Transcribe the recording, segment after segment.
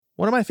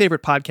One of my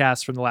favorite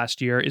podcasts from the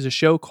last year is a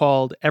show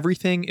called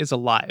Everything is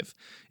Alive.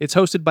 It's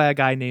hosted by a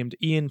guy named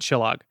Ian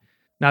Chillag.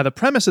 Now, the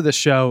premise of this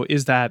show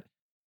is that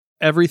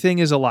everything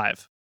is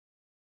alive.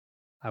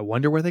 I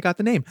wonder where they got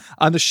the name.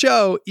 On the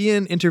show,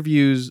 Ian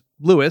interviews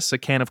Lewis, a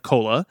can of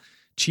cola,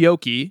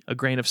 Chioke, a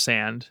grain of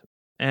sand,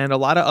 and a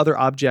lot of other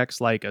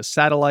objects like a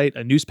satellite,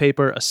 a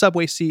newspaper, a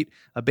subway seat,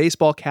 a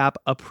baseball cap,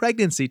 a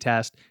pregnancy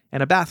test,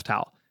 and a bath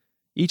towel.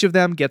 Each of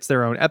them gets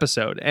their own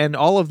episode, and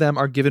all of them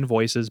are given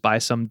voices by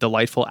some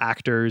delightful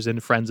actors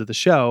and friends of the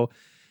show.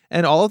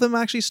 And all of them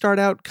actually start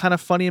out kind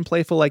of funny and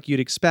playful like you'd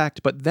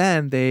expect, but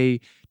then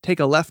they take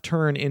a left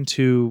turn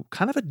into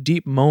kind of a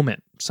deep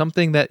moment,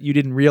 something that you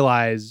didn't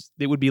realize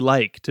it would be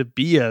like to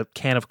be a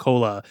can of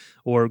cola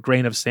or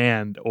grain of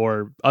sand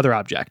or other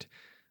object.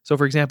 So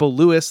for example,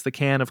 Lewis, the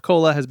can of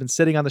cola, has been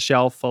sitting on the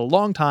shelf a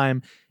long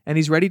time, and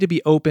he's ready to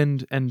be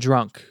opened and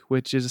drunk,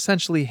 which is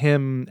essentially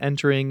him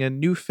entering a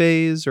new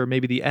phase or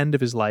maybe the end of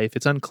his life.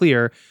 It's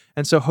unclear.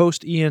 And so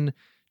host Ian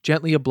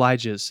gently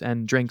obliges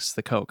and drinks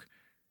the Coke.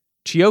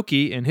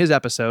 Chioke, in his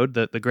episode,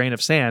 the grain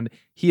of sand,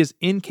 he is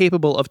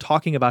incapable of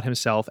talking about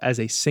himself as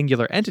a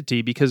singular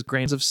entity because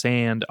grains of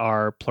sand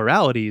are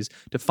pluralities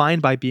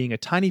defined by being a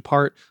tiny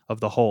part of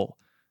the whole.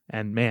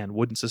 And man,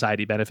 wouldn't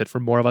society benefit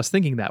from more of us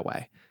thinking that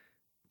way?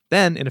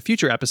 Then, in a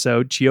future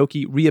episode,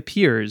 Chioke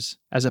reappears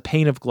as a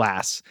pane of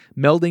glass,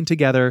 melding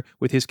together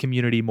with his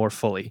community more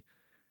fully.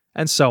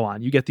 And so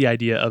on. You get the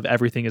idea of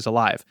Everything is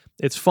Alive.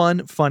 It's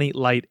fun, funny,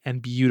 light,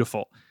 and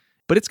beautiful.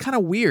 But it's kind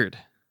of weird.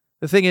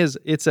 The thing is,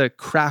 it's a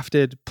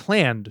crafted,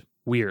 planned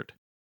weird.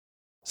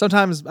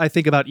 Sometimes I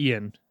think about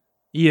Ian.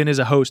 Ian is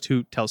a host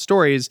who tells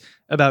stories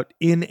about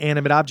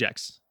inanimate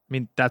objects. I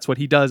mean, that's what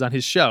he does on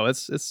his show.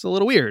 It's a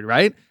little weird,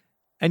 right?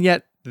 And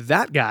yet,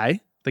 that guy,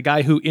 the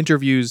guy who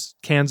interviews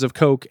cans of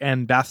Coke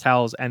and bath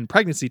towels and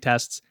pregnancy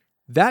tests,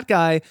 that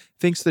guy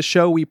thinks the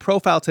show we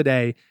profile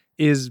today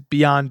is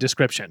beyond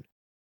description.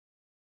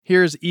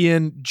 Here's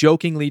Ian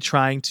jokingly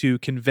trying to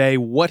convey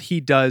what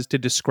he does to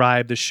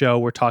describe the show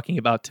we're talking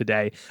about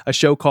today, a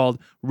show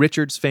called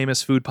Richard's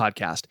Famous Food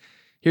Podcast.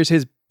 Here's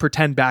his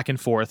pretend back and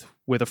forth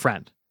with a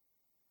friend.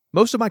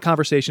 Most of my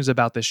conversations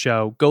about this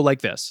show go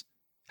like this.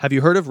 Have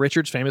you heard of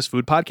Richard's Famous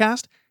Food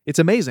Podcast? It's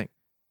amazing.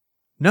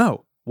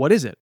 No. What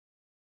is it?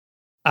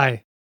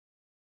 I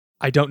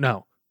don't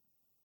know.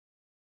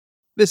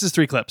 This is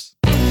 3 Clips.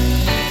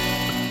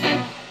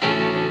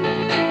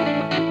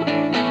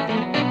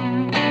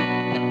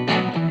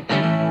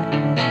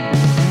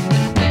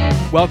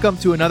 Welcome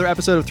to another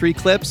episode of 3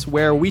 Clips,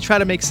 where we try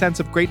to make sense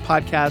of great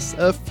podcasts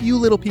a few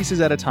little pieces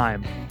at a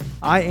time.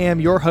 I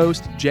am your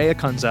host, Jay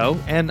Acunzo,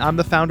 and I'm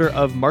the founder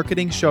of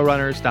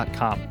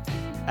MarketingShowrunners.com.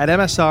 At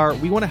MSR,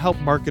 we want to help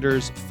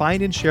marketers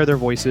find and share their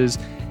voices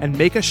and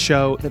make a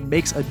show that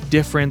makes a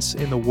difference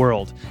in the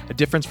world, a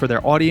difference for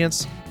their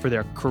audience, for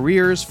their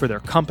careers, for their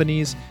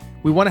companies.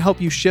 We want to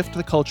help you shift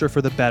the culture for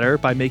the better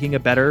by making a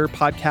better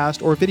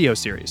podcast or video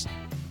series.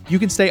 You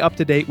can stay up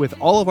to date with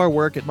all of our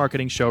work at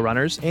Marketing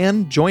Showrunners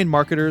and join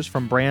marketers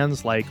from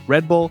brands like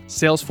Red Bull,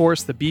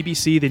 Salesforce, the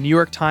BBC, the New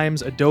York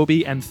Times,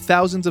 Adobe, and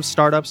thousands of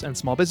startups and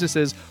small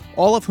businesses,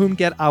 all of whom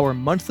get our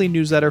monthly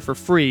newsletter for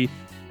free,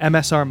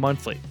 MSR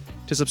Monthly.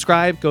 To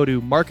subscribe, go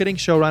to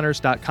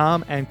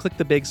marketingshowrunners.com and click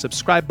the big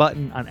subscribe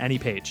button on any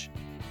page.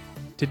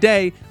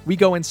 Today, we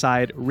go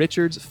inside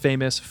Richard's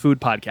Famous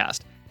Food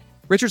Podcast.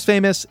 Richard's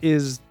Famous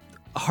is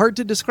hard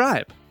to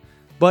describe,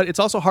 but it's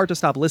also hard to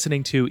stop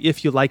listening to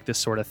if you like this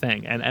sort of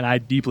thing, and I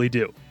deeply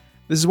do.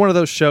 This is one of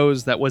those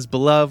shows that was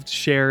beloved,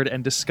 shared,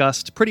 and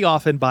discussed pretty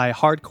often by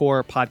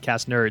hardcore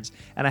podcast nerds,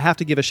 and I have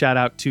to give a shout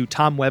out to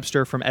Tom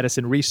Webster from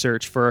Edison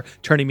Research for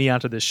turning me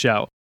onto this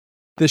show.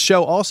 The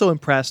show also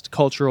impressed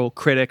cultural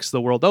critics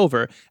the world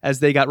over, as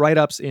they got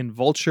write-ups in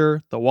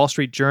Vulture, The Wall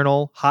Street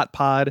Journal, Hot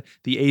Pod,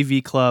 the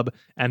AV Club,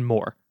 and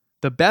more.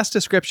 The best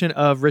description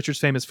of Richard's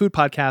Famous Food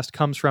Podcast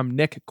comes from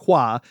Nick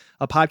Qua,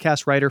 a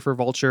podcast writer for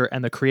Vulture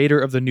and the creator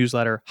of the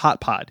newsletter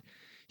Hot Pod.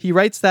 He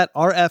writes that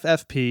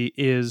RFFP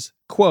is,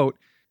 quote,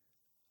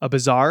 a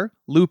bizarre,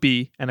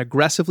 loopy, and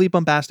aggressively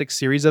bombastic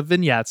series of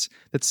vignettes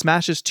that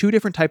smashes 2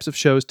 different types of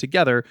shows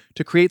together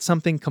to create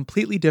something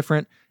completely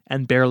different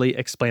and barely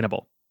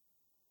explainable.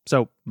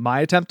 So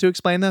my attempt to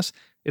explain this,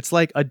 it's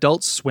like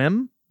Adult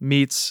Swim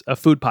meets a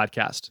food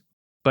podcast,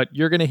 but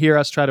you're going to hear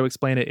us try to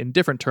explain it in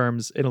different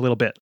terms in a little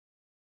bit.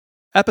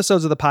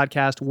 Episodes of the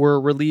podcast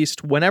were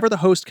released whenever the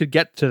host could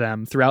get to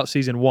them throughout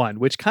season 1,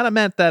 which kind of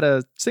meant that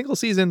a single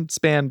season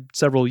spanned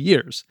several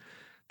years.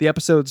 The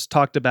episodes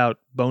talked about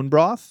bone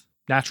broth,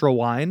 natural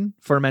wine,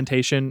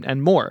 fermentation,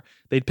 and more.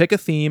 They'd pick a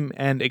theme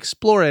and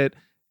explore it,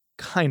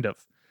 kind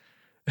of.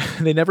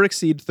 They never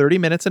exceed 30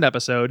 minutes an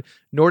episode,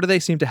 nor do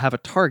they seem to have a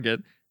target,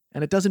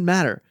 and it doesn't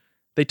matter.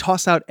 They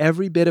toss out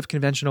every bit of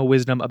conventional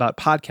wisdom about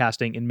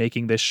podcasting in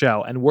making this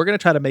show, and we're going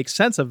to try to make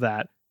sense of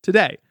that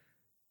today.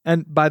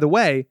 And by the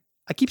way,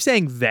 I keep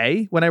saying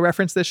they when I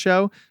reference this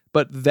show,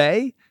 but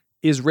they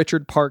is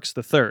Richard Parks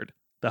III,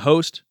 the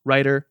host,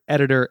 writer,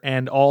 editor,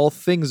 and all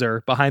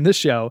thingser behind this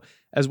show,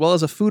 as well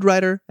as a food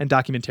writer and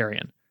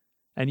documentarian.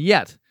 And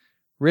yet,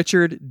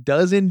 Richard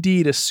does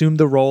indeed assume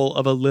the role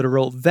of a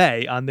literal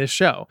they on this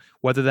show,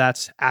 whether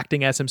that's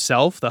acting as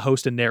himself, the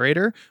host and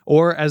narrator,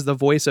 or as the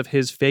voice of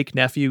his fake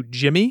nephew,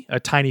 Jimmy, a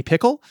tiny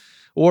pickle,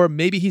 or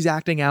maybe he's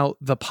acting out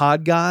the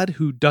pod god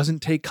who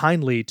doesn't take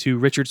kindly to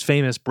Richard's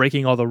famous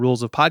breaking all the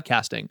rules of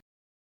podcasting,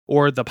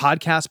 or the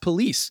podcast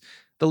police.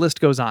 The list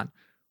goes on.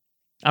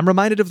 I'm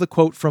reminded of the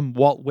quote from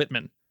Walt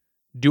Whitman.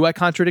 Do I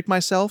contradict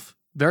myself?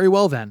 Very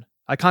well then.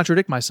 I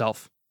contradict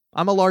myself.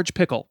 I'm a large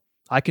pickle.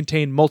 I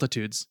contain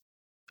multitudes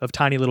of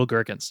tiny little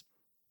gherkins.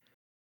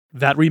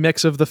 That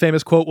remix of the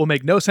famous quote will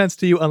make no sense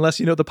to you unless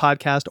you know the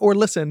podcast or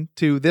listen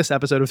to this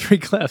episode of Three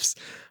Clips.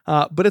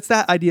 But it's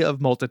that idea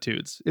of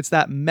multitudes. It's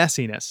that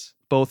messiness,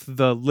 both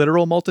the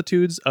literal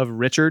multitudes of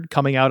Richard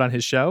coming out on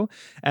his show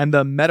and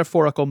the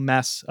metaphorical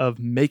mess of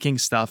making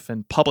stuff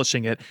and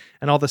publishing it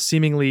and all the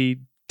seemingly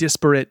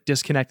disparate,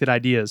 disconnected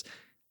ideas.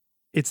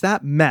 It's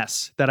that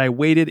mess that I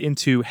waded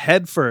into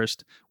head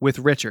first with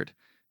Richard,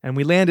 and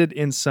we landed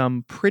in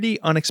some pretty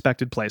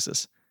unexpected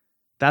places.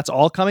 That's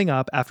all coming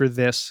up after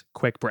this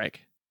quick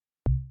break.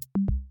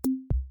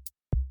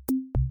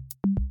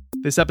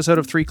 This episode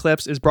of Three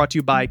Clips is brought to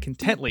you by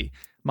Contently,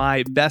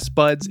 my best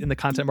buds in the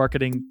content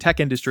marketing tech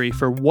industry.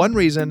 For one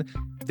reason,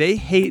 they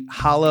hate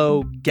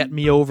hollow,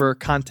 get-me-over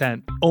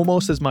content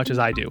almost as much as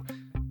I do.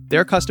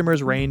 Their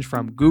customers range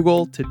from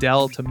Google to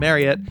Dell to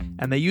Marriott,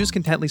 and they use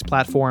Contently's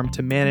platform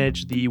to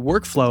manage the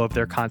workflow of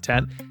their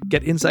content,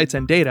 get insights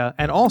and data,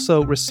 and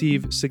also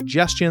receive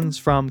suggestions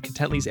from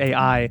Contently's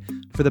AI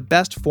for the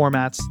best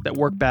formats that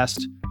work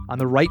best on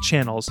the right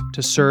channels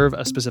to serve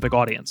a specific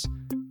audience.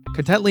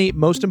 Contently,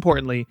 most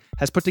importantly,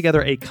 has put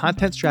together a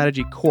content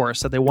strategy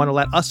course that they want to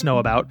let us know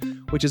about,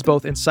 which is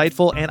both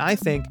insightful and, I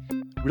think,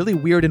 really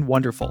weird and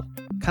wonderful.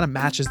 Kind of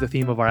matches the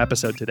theme of our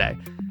episode today.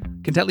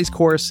 Contently's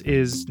course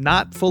is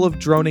not full of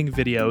droning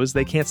videos.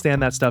 They can't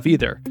stand that stuff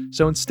either.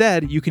 So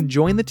instead, you can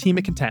join the team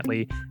at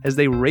Contently as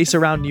they race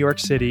around New York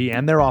City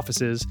and their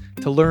offices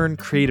to learn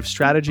creative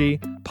strategy,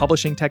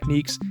 publishing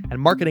techniques, and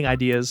marketing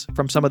ideas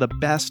from some of the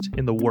best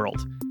in the world.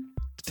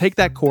 To take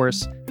that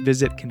course,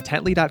 visit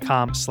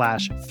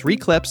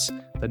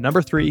contently.com/3clips, the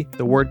number 3,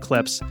 the word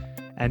clips,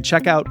 and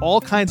check out all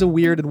kinds of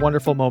weird and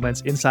wonderful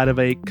moments inside of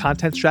a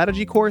content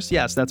strategy course.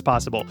 Yes, that's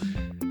possible.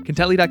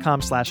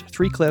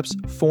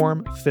 Contently.com/3clips,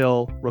 form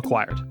fill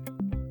required.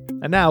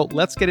 And now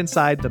let's get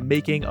inside the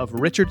making of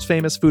Richard's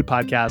famous food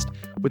podcast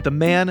with the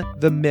man,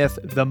 the myth,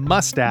 the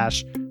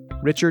mustache,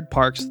 Richard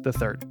Parks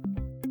III.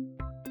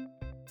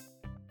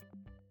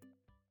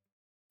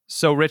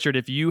 So Richard,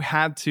 if you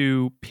had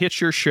to pitch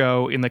your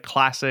show in the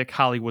classic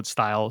Hollywood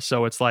style,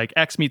 so it's like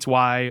X meets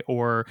Y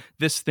or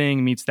this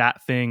thing meets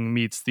that thing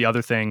meets the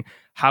other thing,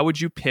 how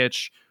would you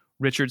pitch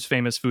Richard's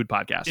famous food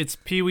podcast? It's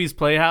Pee-wee's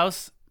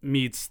Playhouse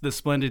meets The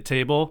Splendid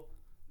Table,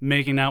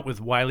 making out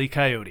with Wile E.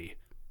 Coyote.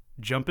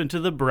 Jump into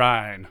the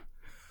brine.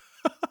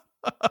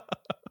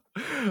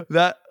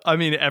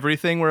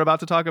 Everything we're about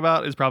to talk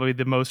about is probably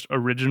the most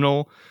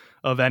original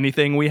of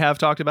anything we have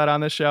talked about on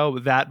this show.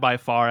 That, by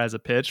far, as a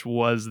pitch,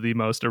 was the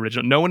most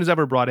original. No one has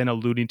ever brought in a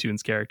Looney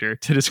Tunes character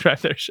to describe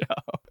their show.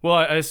 Well,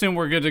 I assume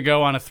we're good to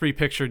go on a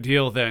 3-picture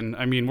deal then.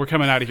 I mean, we're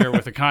coming out of here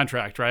with a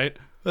contract, right?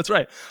 That's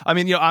right. I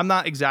mean, I'm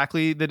not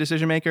exactly the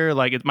decision maker.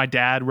 Like, my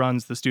dad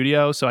runs the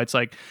studio, so it's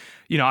like,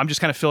 I'm just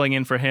kind of filling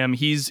in for him.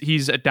 He's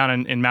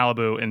down in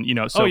Malibu, and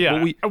so. Oh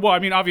yeah. Well, I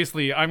mean,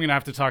 obviously, I'm gonna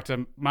have to talk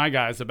to my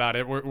guys about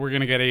it. We're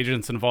gonna get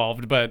agents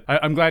involved, but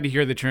I'm glad to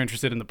hear that you're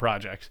interested in the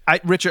project.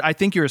 Richard, I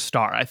think you're a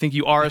star. I think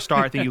you are a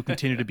star. I think you'll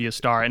continue to be a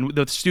star, and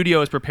the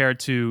studio is prepared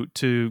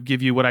to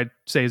give you what I'd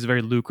say is a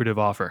very lucrative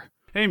offer.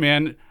 Hey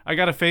man, I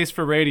got a face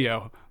for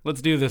radio.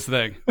 Let's do this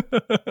thing.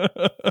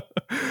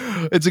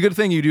 It's a good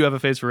thing you do have a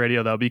face for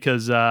radio, though,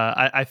 because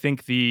I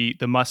think the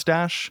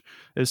mustache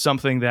is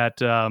something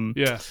that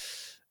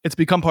it's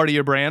become part of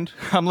your brand.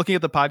 I'm looking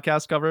at the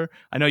podcast cover.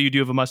 I know you do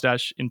have a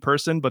mustache in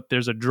person, but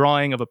there's a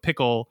drawing of a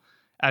pickle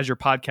as your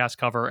podcast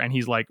cover, and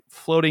he's like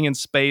floating in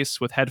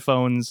space with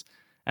headphones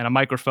and a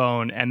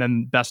microphone, and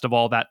then best of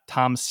all, that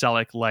Tom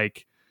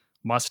Selleck-like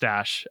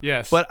mustache.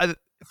 Yes. But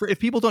if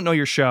people don't know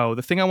your show,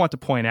 the thing I want to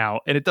point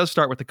out, and it does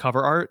start with the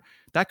cover art,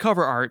 that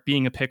cover art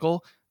being a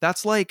pickle,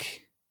 that's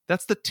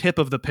the tip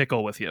of the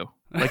pickle with you.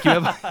 Like you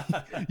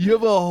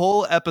have a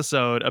whole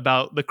episode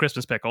about the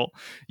Christmas pickle.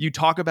 You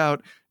talk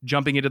about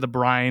jumping into the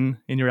brine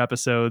in your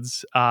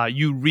episodes.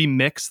 You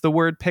remix the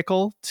word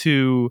pickle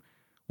to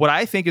what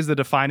I think is the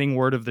defining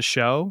word of the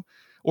show,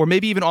 or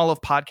maybe even all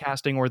of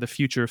podcasting or the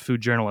future of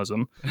food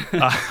journalism,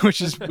 which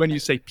is when you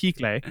say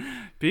pickle.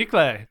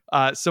 Pickle.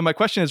 So my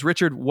question is,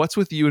 Richard, what's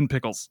with you and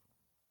pickles?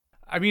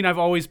 I mean, I've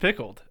always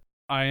pickled.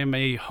 I am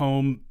a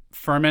home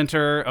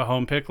fermenter, a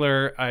home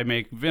pickler. I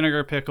make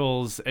vinegar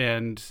pickles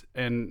and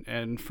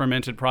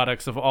fermented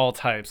products of all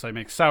types. I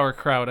make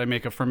sauerkraut. I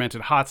make a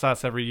fermented hot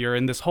sauce every year.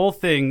 And this whole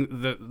thing,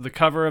 the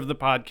cover of the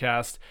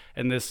podcast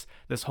and this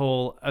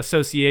whole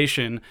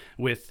association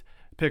with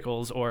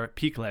pickles, or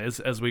pickles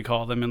as we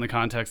call them in the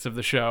context of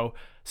the show,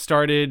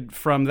 started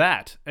from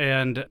that.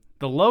 And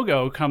the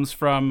logo comes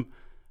from,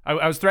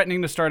 I was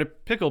threatening to start a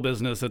pickle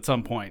business at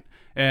some point.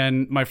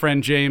 And my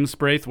friend James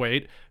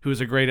Braithwaite,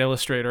 who's a great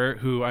illustrator,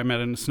 who I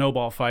met in a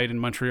snowball fight in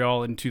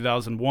Montreal in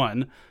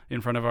 2001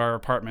 in front of our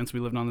apartments, we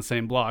lived on the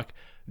same block,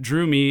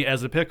 drew me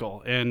as a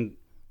pickle. And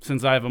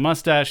since I have a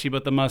mustache, he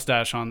put the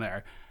mustache on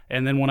there.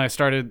 And then when I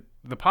started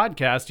the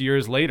podcast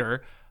years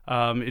later,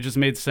 it just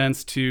made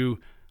sense to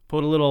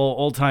put a little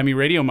old-timey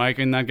radio mic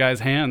in that guy's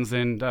hands.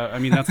 And I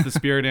mean, that's the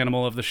spirit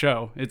animal of the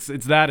show. It's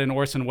that and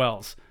Orson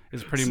Welles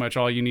is pretty much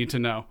all you need to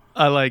know.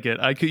 I like it.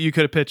 You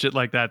could have pitched it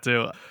like that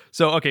too.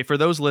 So, okay, for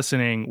those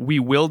listening, we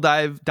will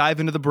dive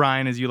into the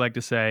brine, as you like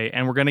to say,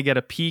 and we're going to get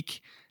a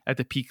peek at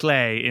the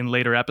piclet in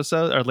later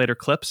episodes or later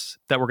clips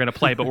that we're going to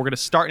play, but we're going to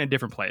start in a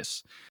different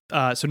place.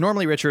 So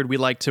normally, Richard, we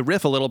like to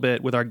riff a little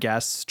bit with our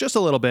guests, just a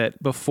little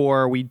bit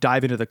before we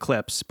dive into the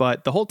clips.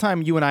 But the whole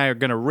time you and I are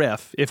going to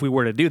riff, if we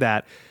were to do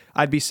that,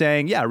 I'd be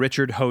saying, yeah,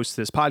 Richard hosts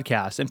this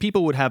podcast. And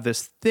people would have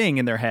this thing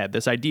in their head,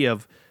 this idea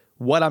of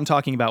what I'm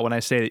talking about when I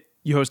say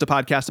you host a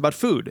podcast about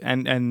food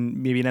and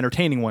maybe an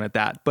entertaining one at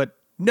that. But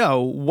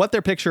no, what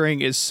they're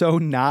picturing is so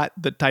not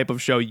the type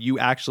of show you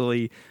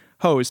actually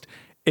host.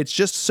 It's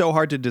just so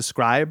hard to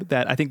describe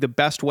that I think the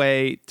best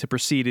way to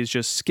proceed is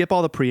just skip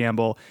all the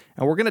preamble,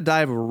 and we're going to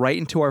dive right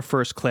into our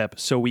first clip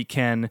so we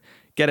can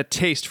get a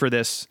taste for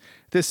this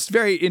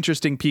very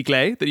interesting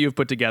piclet that you've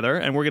put together,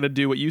 and we're going to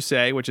do what you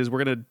say, which is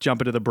we're going to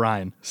jump into the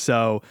brine.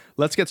 So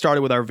let's get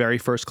started with our very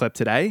first clip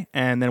today,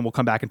 and then we'll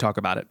come back and talk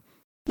about it.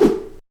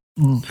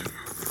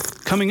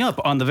 Coming up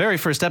on the very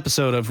first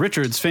episode of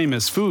Richard's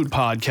famous food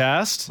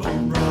podcast,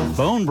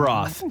 Bone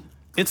Broth.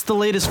 It's the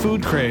latest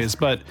food craze,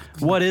 but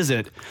what is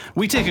it?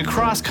 We take a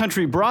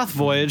cross-country broth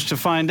voyage to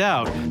find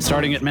out,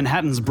 starting at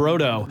Manhattan's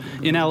Brodo.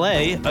 In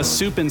LA, a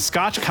soup and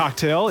scotch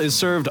cocktail is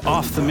served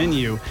off the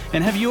menu.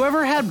 And have you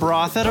ever had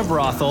broth at a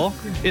brothel?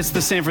 It's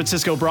the San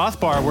Francisco Broth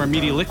Bar where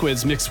meaty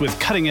liquids mix with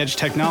cutting-edge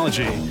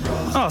technology.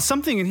 Oh,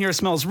 something in here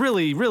smells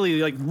really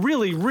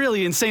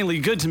insanely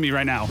good to me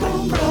right now.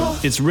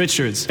 It's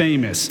Richard's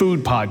famous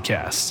food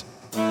podcast.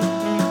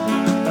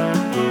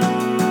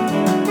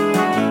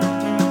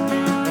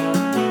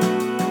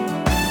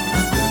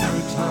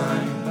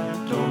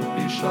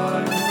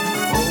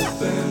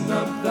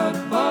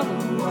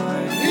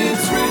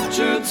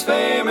 Richard's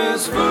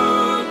famous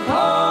food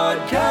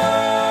podcast.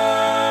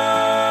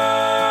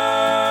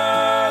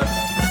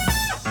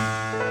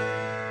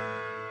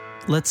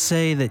 Let's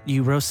say that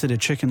you roasted a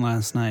chicken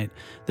last night.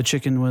 The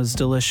chicken was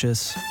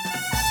delicious,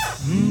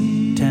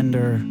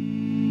 tender,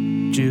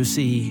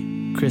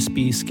 juicy,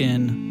 crispy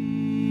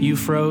skin. You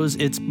froze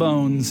its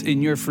bones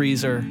in your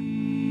freezer,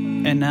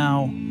 and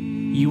now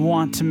you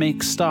want to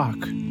make stock.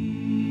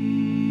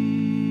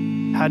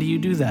 How do you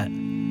do that?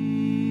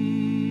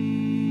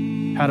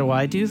 How do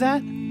I do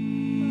that?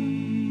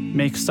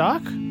 Make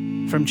stock?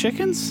 From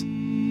chickens?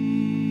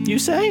 You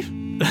say?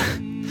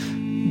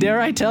 Dare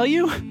I tell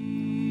you?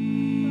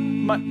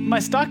 My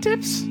stock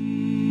tips?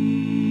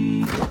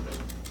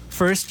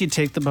 First, you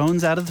take the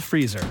bones out of the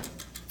freezer.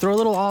 Throw a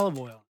little olive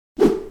oil.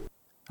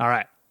 All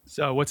right.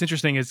 So what's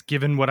interesting is,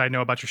 given what I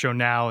know about your show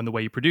now and the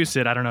way you produce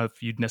it, I don't know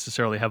if you'd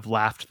necessarily have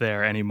laughed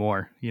there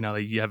anymore. You know,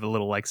 you have a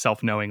little like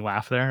self-knowing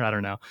laugh there. I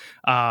don't know.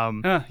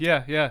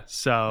 Yeah.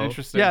 So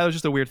interesting. Yeah, it was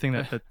just a weird thing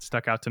that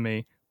stuck out to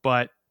me.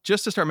 But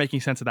just to start making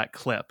sense of that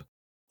clip,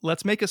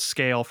 let's make a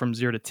scale from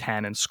 0 to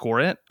 10 and score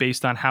it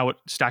based on how it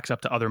stacks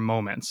up to other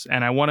moments.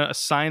 And I want to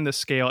assign the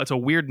scale. It's a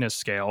weirdness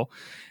scale.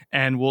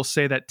 And we'll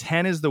say that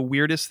 10 is the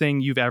weirdest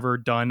thing you've ever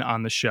done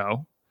on the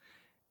show.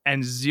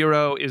 And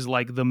 0 is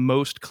like the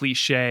most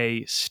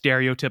cliche,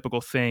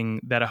 stereotypical thing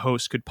that a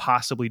host could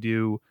possibly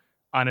do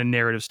on a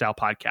narrative style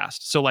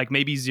podcast. So like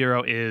maybe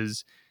 0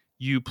 is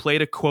you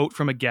played a quote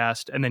from a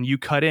guest and then you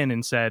cut in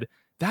and said,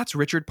 "That's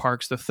Richard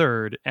Parks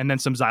III," and then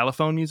some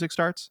xylophone music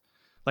starts.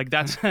 Like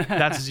that's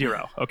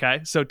 0.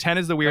 Okay. So 10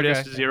 is the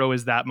weirdest. Okay. 0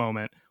 is that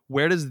moment.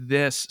 Where does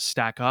this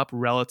stack up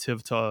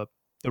relative to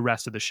the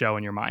rest of the show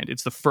in your mind?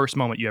 It's the first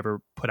moment you ever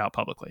put out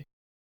publicly.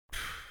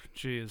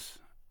 Jeez.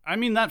 I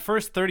mean, that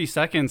first 30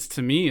 seconds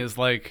to me is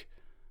like,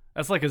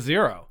 that's like a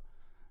 0,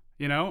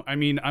 you know? I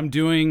mean, I'm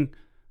doing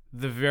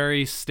the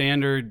very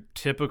standard,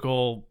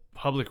 typical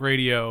public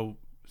radio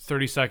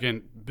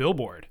 30-second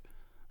billboard.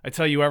 I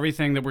tell you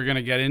everything that we're going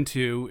to get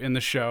into in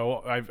the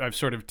show. I've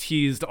sort of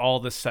teased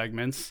all the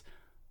segments.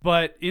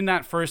 But in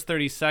that first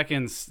 30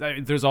 seconds,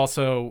 there's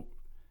also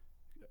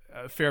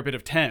a fair bit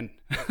of 10,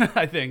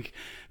 I think,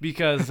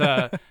 because,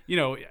 you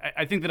know,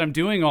 I think that I'm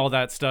doing all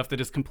that stuff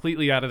that is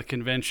completely out of the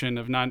convention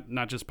of not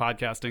just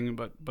podcasting,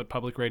 but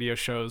public radio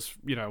shows,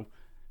 you know,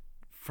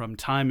 from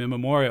time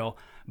immemorial.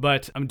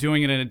 But I'm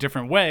doing it in a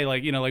different way.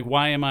 Like, you know, like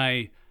why am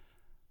I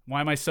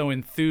so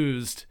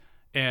enthused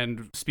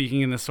and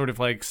speaking in this sort of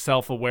like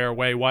self-aware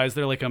way? Why is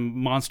there like a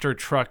monster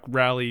truck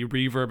rally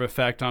reverb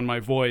effect on my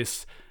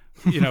voice?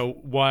 You know,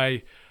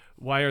 why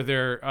are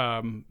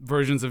there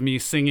versions of me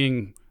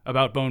singing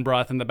about bone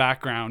broth in the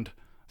background?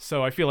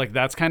 So I feel like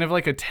that's kind of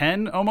like a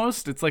 10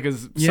 almost. It's like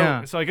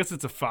so I guess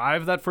it's a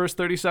 5 that first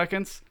 30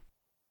 seconds.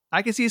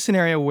 I can see a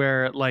scenario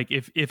where like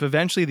if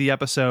eventually the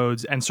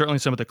episodes and certainly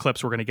some of the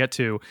clips we're going to get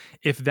to,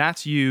 if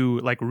that's you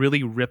like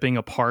really ripping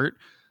apart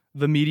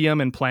the medium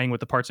and playing with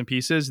the parts and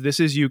pieces. This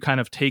is you kind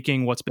of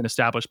taking what's been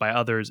established by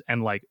others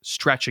and like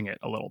stretching it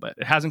a little bit.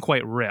 It hasn't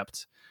quite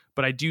ripped,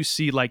 but I do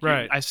see like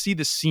Right. I see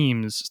the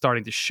seams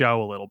starting to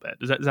show a little bit.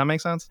 Does that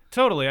make sense?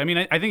 Totally. I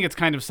mean, I think it's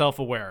kind of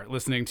self-aware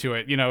listening to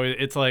it. You know,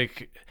 it's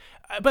like,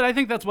 but I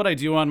think that's what I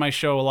do on my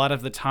show a lot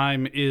of the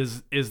time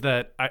is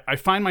that I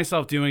find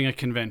myself doing a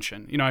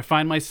convention. You know, I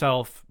find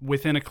myself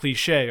within a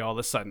cliche all of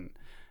a sudden,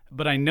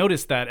 but I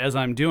notice that as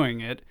I'm doing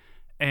it,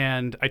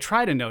 and I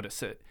try to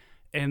notice it.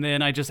 And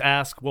then I just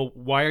ask, well,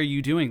 why are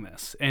you doing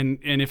this? And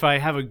if I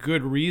have a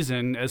good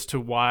reason as to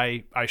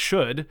why I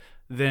should,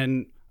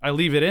 then I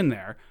leave it in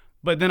there.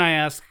 But then I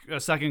ask a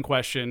second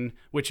question,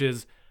 which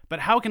is,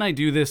 but how can I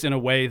do this in a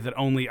way that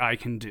only I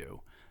can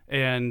do?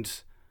 And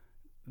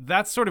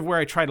that's sort of where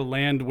I try to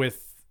land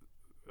with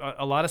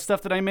a lot of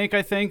stuff that I make,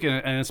 I think,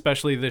 and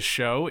especially this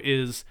show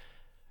is,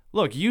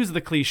 look, use the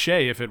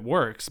cliche if it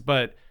works,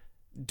 but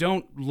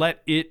don't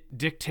let it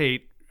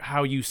dictate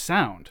how you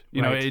sound.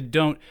 You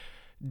know,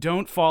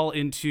 don't fall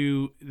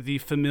into the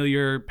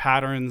familiar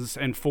patterns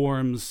and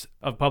forms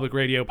of public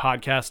radio,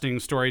 podcasting,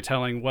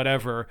 storytelling,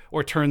 whatever,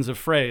 or turns of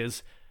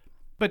phrase.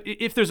 But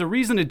if there's a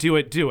reason to do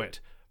it, do it.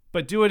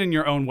 But do it in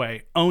your own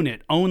way. Own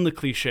it. Own the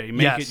cliche.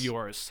 Make it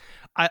yours.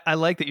 I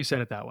like that you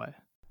said it that way.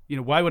 You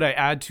know, why would I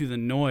add to the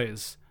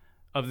noise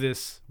of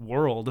this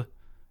world,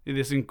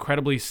 this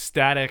incredibly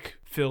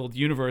static-filled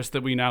universe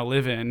that we now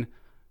live in,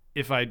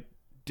 if I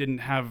didn't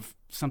have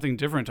something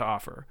different to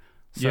offer?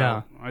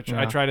 So I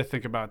try to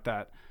think about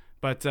that.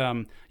 But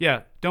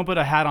don't put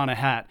a hat on a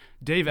hat.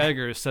 Dave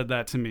Eggers said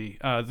that to me,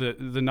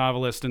 the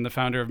novelist and the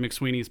founder of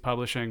McSweeney's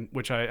Publishing,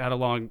 which I had a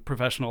long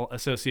professional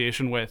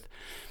association with.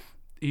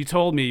 He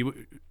told me,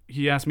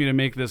 he asked me to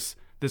make this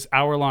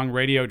hour-long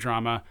radio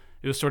drama.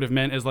 It was sort of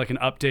meant as like an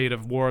update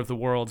of War of the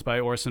Worlds by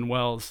Orson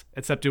Welles,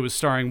 except it was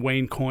starring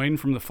Wayne Coyne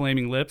from the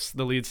Flaming Lips,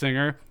 the lead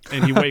singer.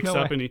 And he wakes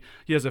up and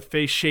he has a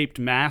face-shaped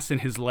mass in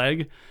his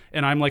leg.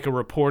 And I'm like a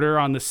reporter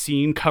on the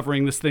scene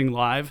covering this thing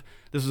live.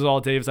 This was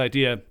all Dave's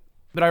idea.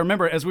 But I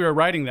remember as we were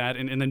writing that,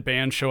 and then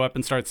bands show up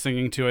and start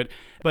singing to it.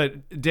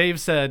 But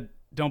Dave said,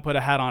 don't put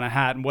a hat on a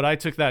hat. And what I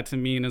took that to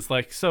mean is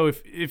like, so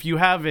if you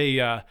have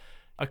a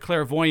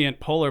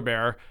clairvoyant polar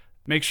bear,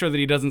 make sure that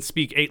he doesn't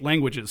speak 8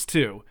 languages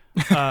too.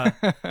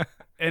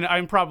 And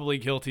I'm probably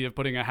guilty of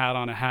putting a hat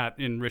on a hat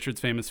in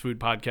Richard's Famous Food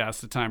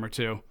Podcast a time or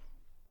two.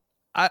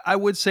 I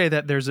would say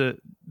that there's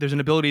an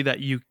ability that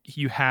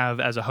you have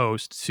as a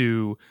host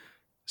to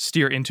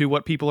steer into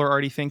what people are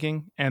already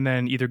thinking and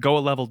then either go a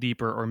level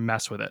deeper or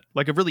mess with it.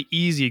 Like a really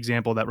easy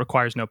example that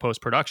requires no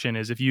post-production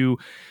is if you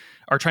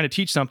are trying to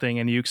teach something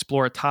and you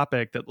explore a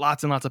topic that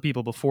lots and lots of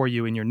people before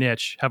you in your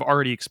niche have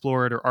already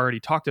explored or already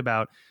talked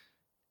about,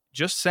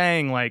 just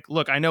saying like,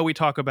 look, I know we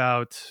talk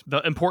about the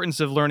importance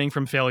of learning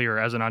from failure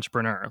as an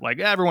entrepreneur. Like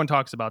everyone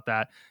talks about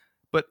that,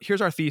 but here's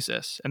our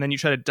thesis. And then you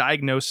try to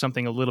diagnose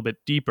something a little bit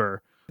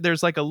deeper.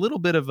 There's like a little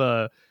bit of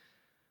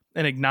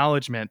an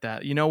acknowledgement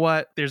that, you know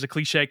what, there's a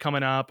cliche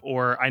coming up,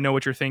 or I know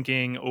what you're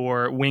thinking,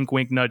 or wink,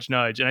 wink, nudge,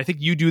 nudge. And I think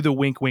you do the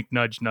wink, wink,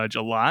 nudge, nudge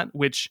a lot,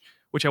 which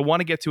I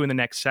want to get to in the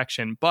next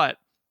section. But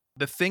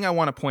the thing I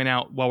want to point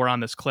out while we're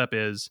on this clip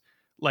is,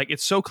 like,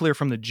 it's so clear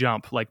from the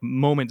jump, like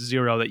moment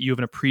zero, that you have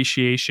an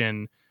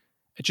appreciation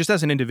just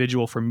as an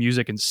individual for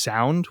music and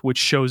sound, which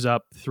shows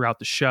up throughout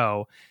the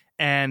show.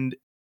 And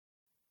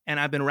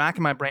I've been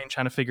racking my brain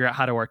trying to figure out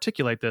how to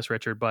articulate this,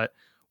 Richard. But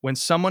when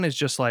someone is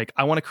just like,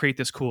 I want to create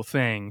this cool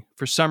thing,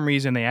 for some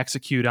reason they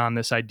execute on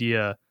this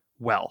idea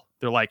well.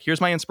 They're like, here's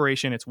my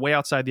inspiration. It's way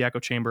outside the echo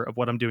chamber of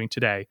what I'm doing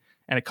today.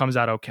 And it comes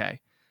out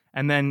okay.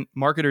 And then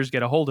marketers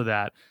get a hold of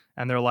that.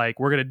 And they're like,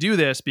 we're going to do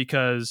this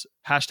because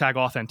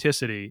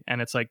 #authenticity.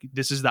 And it's like,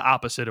 this is the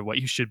opposite of what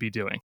you should be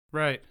doing.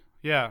 Right.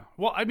 Yeah.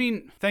 Well, I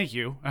mean, thank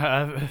you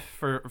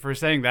for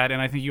saying that.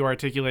 And I think you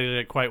articulated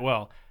it quite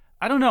well.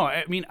 I don't know.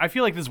 I mean, I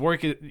feel like this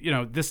work,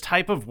 this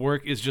type of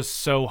work is just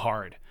so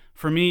hard.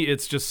 For me,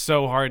 it's just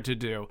so hard to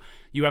do.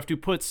 You have to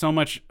put so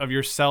much of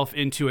yourself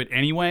into it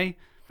anyway.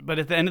 But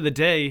at the end of the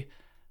day,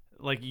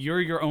 like,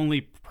 you're your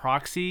only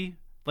proxy.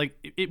 Like,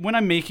 when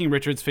I'm making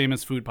Richard's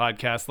Famous Food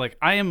Podcast, like,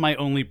 I am my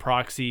only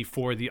proxy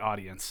for the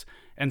audience.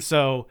 And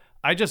so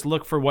I just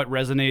look for what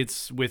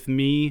resonates with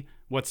me,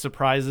 what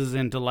surprises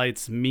and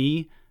delights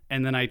me,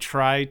 and then I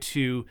try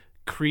to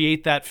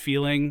create that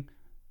feeling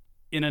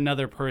in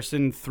another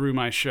person through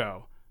my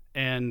show.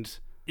 And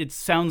it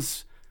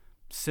sounds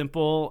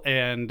simple,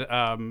 and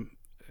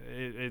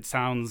it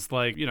sounds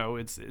like,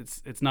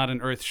 it's not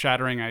an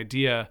earth-shattering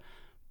idea,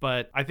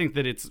 but I think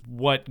that it's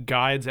what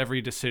guides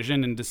every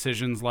decision, and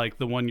decisions like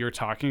the one you're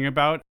talking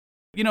about.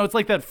 It's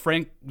like that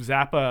Frank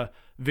Zappa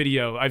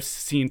video I've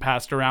seen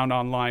passed around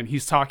online.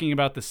 He's talking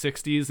about the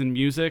 60s and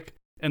music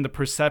and the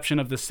perception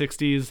of the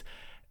 60s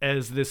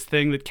as this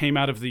thing that came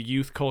out of the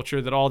youth culture,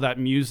 that all that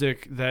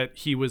music that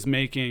he was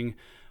making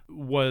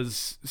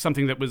was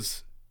something that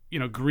was,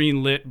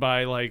 green lit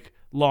by like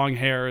long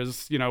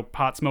hairs,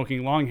 pot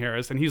smoking long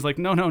hairs. And he's like,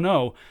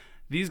 no.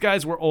 These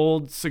guys were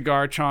old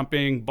cigar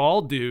chomping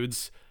bald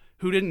dudes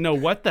who didn't know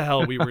what the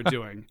hell we were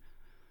doing,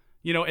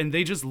 and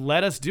they just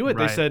let us do it.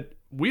 Right. They said,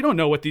 we don't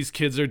know what these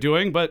kids are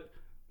doing, but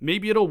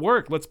maybe it'll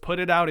work. Let's put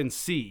it out and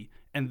see.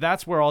 And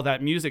that's where all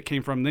that music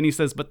came from. Then he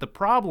says, but the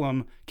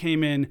problem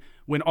came in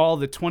when all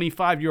the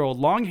 25-year-old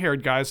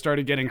long-haired guys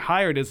started getting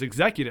hired as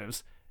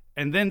executives.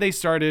 And then they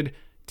started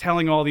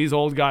telling all these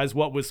old guys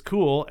what was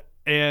cool,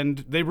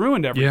 and they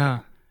ruined everything. Yeah.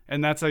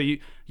 And that's how you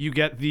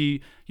get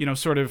the,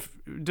 sort of,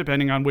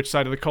 depending on which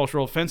side of the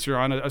cultural fence you're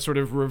on, a sort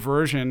of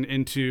reversion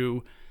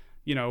into,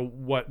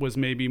 what was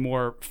maybe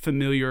more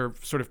familiar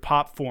sort of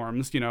pop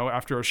forms,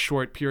 after a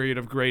short period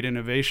of great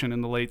innovation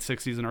in the late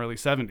 60s and early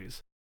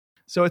 70s.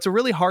 So it's a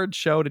really hard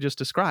show to just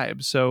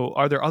describe. So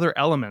are there other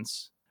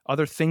elements,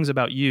 other things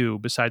about you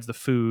besides the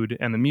food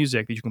and the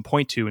music that you can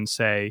point to and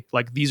say,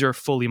 like, these are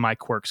fully my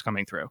quirks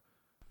coming through?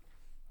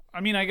 I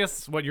mean, I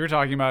guess what you're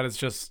talking about is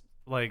just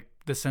like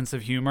the sense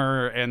of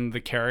humor and the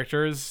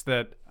characters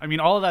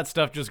all of that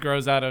stuff just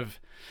grows out of,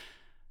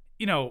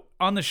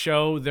 on the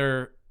show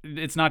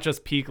it's not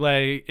just Picle.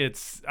 I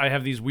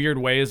have these weird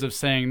ways of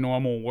saying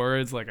normal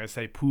words. Like I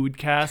say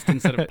podcast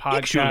instead of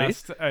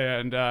podcast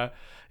and,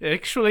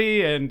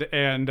 actually, and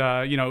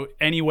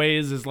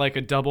anyways is like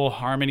a double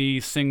harmony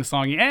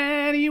sing-songy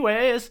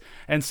anyways.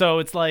 And so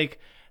it's like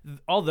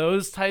all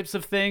those types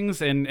of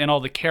things and all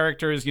the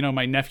characters,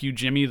 my nephew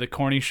Jimmy, the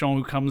cornichon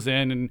who comes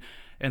in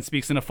and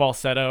speaks in a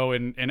falsetto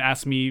and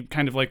asks me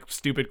kind of like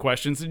stupid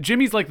questions.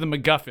 Jimmy's like the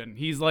MacGuffin.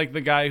 He's like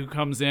the guy who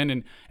comes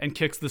in and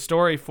kicks the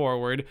story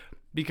forward,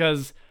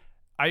 because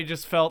I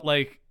just felt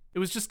like it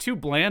was just too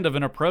bland of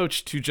an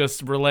approach to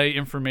just relay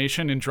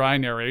information in dry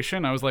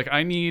narration. I was like,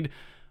 I need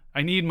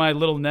my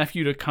little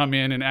nephew to come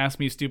in and ask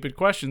me stupid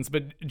questions.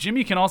 But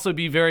Jimmy can also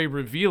be very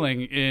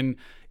revealing in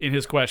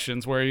his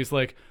questions, where he's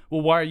like,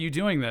 well, why are you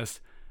doing this?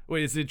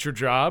 Wait, is it your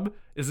job?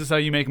 Is this how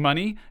you make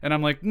money? And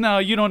I'm like, no,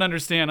 you don't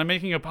understand. I'm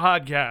making a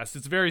podcast.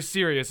 It's very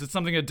serious. It's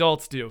something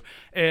adults do.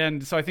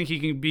 And so I think he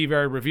can be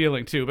very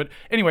revealing too. But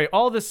anyway,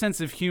 all this sense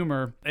of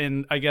humor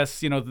and I guess,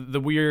 the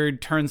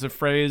weird turns of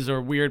phrase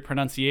or weird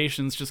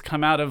pronunciations just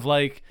come out of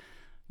like,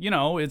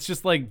 it's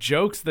just like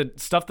jokes,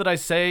 stuff that I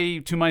say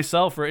to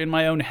myself or in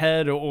my own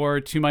head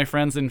or to my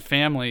friends and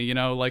family,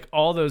 like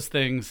all those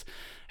things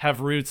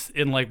have roots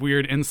in like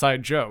weird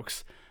inside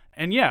jokes.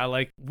 And yeah,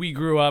 like we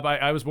grew up,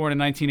 I was born in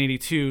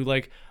 1982.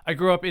 Like I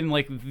grew up in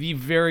like the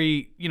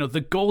very,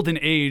 the golden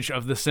age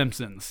of The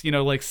Simpsons,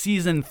 like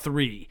season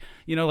 3,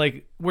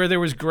 like where there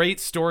was great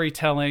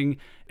storytelling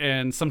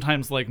and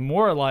sometimes like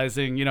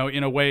moralizing,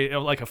 in a way,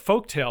 like a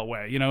folktale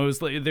way, it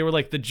was like, they were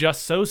like the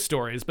Just So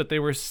stories, but they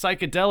were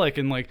psychedelic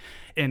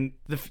and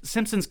The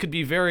Simpsons could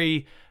be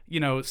very,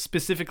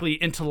 specifically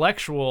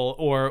intellectual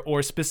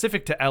or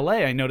specific to LA.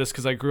 I noticed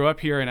because I grew up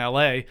here in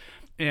LA.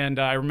 And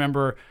I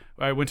remember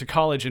I went to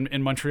college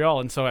in Montreal,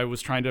 and so I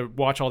was trying to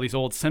watch all these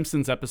old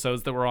Simpsons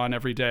episodes that were on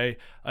every day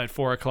at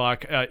 4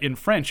 o'clock in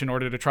French in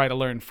order to try to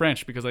learn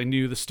French, because I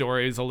knew the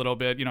stories a little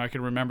bit, I could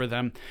remember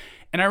them.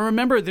 And I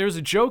remember there's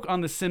a joke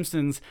on The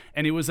Simpsons,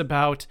 and it was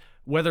about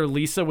whether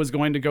Lisa was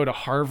going to go to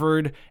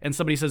Harvard, and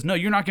somebody says, no,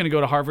 you're not going to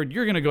go to Harvard,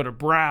 you're going to go to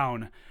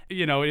Brown,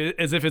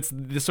 as if it's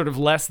this sort of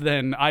less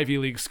than Ivy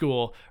League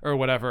school or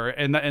whatever.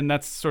 And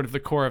that's sort of the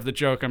core of the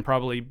joke. I'm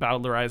probably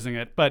bowdlerizing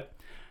it, but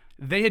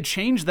they had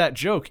changed that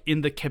joke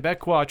in the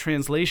Quebecois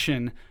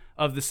translation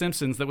of The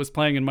Simpsons that was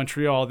playing in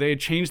Montreal. They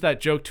had changed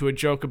that joke to a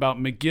joke about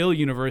McGill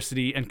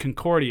University and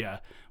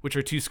Concordia, which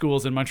are two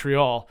schools in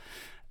Montreal.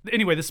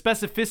 Anyway, the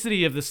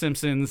specificity of The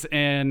Simpsons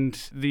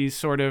and the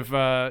sort of,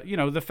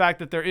 the fact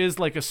that there is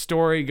like a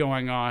story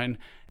going on,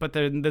 but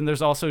then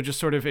there's also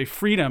just sort of a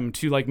freedom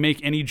to like make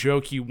any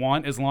joke you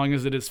want as long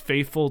as it is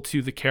faithful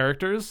to the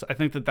characters. I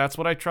think that that's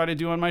what I try to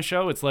do on my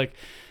show. It's like,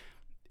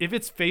 if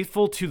it's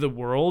faithful to the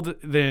world,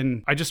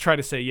 then I just try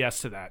to say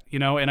yes to that,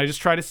 and I just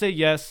try to say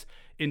yes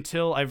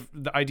until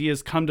the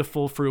ideas come to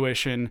full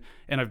fruition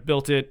and I've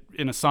built it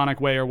in a sonic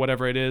way or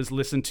whatever it is,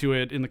 listen to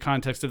it in the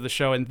context of the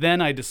show, and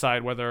then I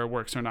decide whether it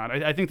works or not.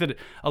 I think that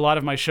a lot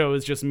of my show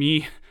is just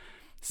me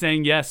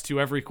saying yes to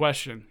every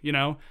question,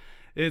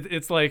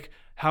 It's like,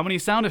 how many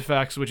sound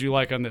effects would you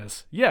like on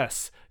this?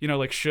 Yes.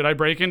 Like, should I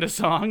break into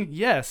song?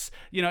 Yes.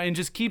 And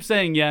just keep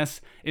saying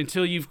yes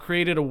until you've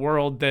created a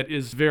world that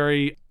is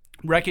very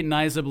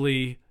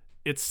recognizably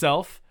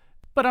itself.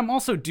 But I'm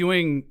also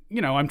doing,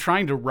 I'm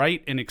trying to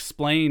write and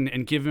explain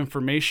and give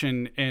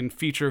information and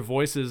feature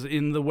voices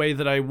in the way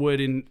that I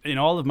would in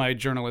all of my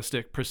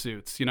journalistic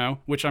pursuits,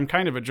 which I'm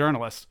kind of a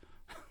journalist.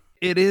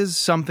 It is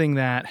something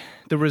that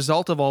the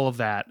result of all of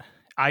that,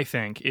 I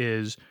think,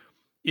 is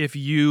if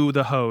you,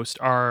 the host,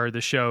 are the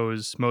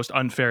show's most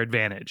unfair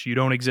advantage. You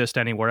don't exist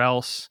anywhere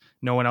else.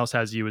 No one else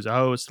has you as a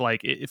host.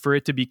 Like, for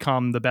it to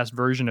become the best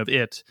version of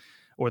it,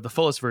 or the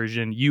fullest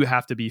version, you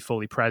have to be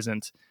fully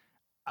present.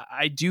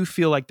 I do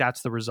feel like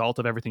that's the result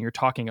of everything you're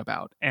talking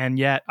about. And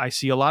yet I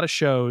see a lot of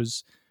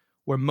shows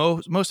where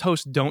most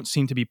hosts don't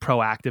seem to be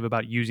proactive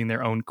about using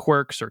their own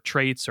quirks or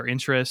traits or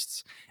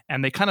interests.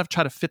 And they kind of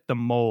try to fit the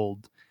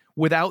mold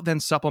without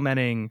then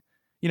supplementing.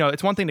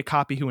 It's one thing to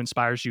copy who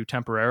inspires you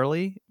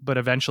temporarily, but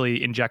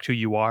eventually inject who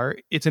you are.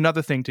 It's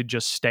another thing to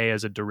just stay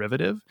as a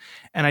derivative.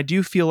 And I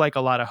do feel like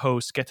a lot of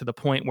hosts get to the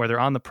point where they're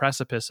on the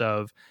precipice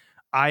of,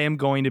 I am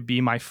going to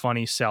be my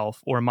funny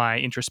self or my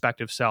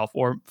introspective self.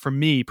 Or for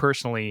me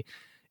personally,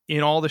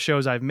 in all the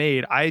shows I've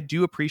made, I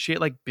do appreciate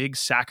like big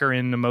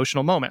saccharine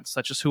emotional moments.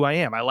 That's just who I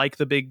am. I like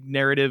the big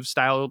narrative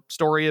style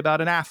story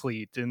about an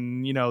athlete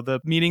and, the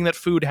meaning that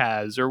food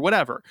has or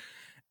whatever.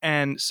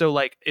 And so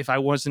like if I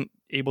wasn't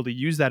able to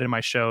use that in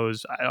my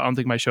shows, I don't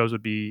think my shows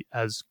would be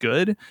as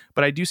good.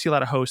 But I do see a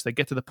lot of hosts that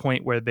get to the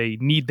point where they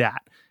need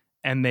that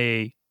and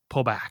they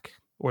pull back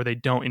or they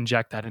don't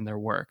inject that in their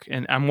work.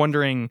 And I'm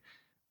wondering,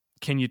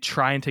 can you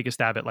try and take a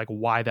stab at like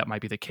why that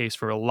might be the case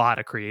for a lot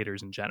of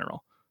creators in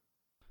general?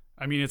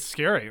 I mean, it's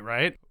scary,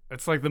 right?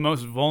 It's like the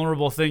most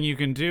vulnerable thing you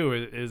can do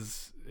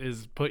is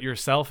put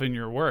yourself in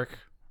your work.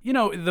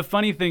 The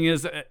funny thing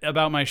is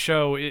about my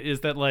show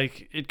is that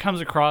like it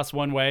comes across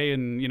one way,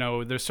 and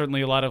there's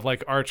certainly a lot of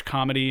like arch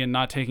comedy and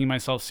not taking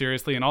myself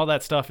seriously, and all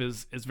that stuff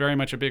is very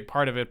much a big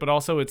part of it. But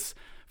also,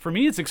 for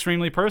me, it's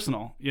extremely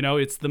personal.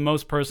 It's the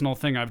most personal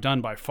thing I've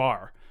done by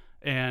far.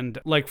 And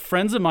like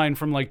friends of mine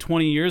from like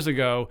 20 years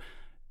ago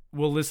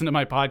will listen to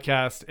my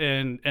podcast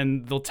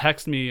and they'll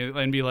text me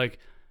and be like,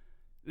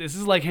 this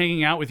is like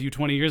hanging out with you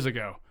 20 years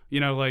ago,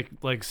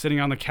 like sitting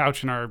on the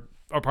couch in our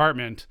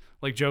apartment,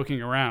 like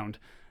joking around.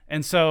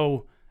 And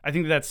so I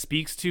think that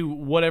speaks to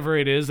whatever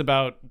it is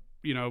about,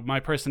 my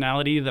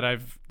personality that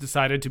I've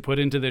decided to put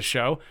into this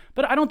show.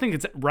 But I don't think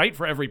it's right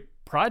for every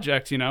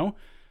project,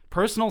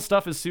 Personal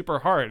stuff is super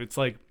hard. It's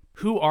like,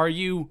 who are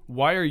you?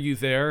 Why are you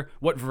there?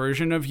 What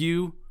version of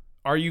you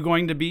are you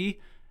going to be?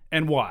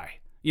 And why?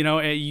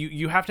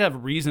 You have to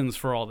have reasons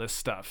for all this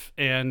stuff.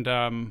 And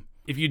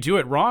if you do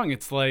it wrong,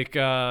 it's like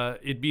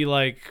it'd be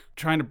like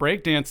trying to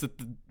break dance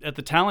at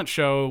the talent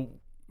show,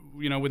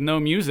 with no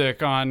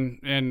music on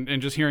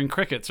and just hearing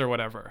crickets or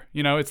whatever.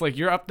 It's like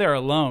you're up there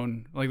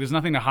alone. Like there's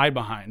nothing to hide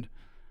behind,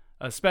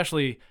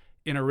 especially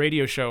in a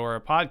radio show or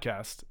a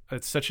podcast.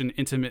 It's such an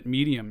intimate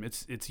medium.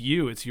 It's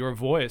you. It's your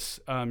voice.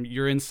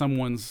 You're in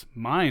someone's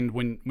mind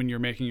when you're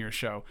making your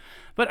show.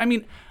 But I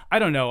mean, I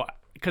don't know.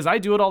 Because I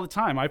do it all the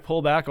time. I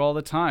pull back all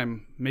the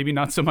time. Maybe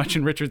not so much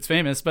in Richard's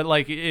Famous, but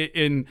like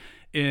in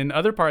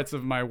other parts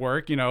of my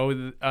work,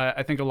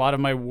 I think a lot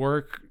of my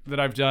work that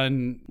I've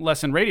done,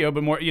 less in radio,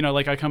 but more,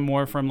 like I come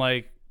more from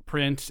like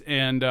print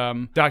and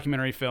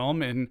documentary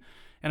film, and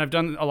I've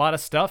done a lot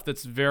of stuff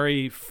that's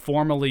very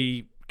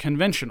formally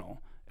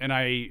conventional. And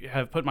I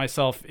have put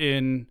myself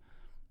in,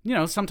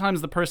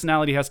 sometimes the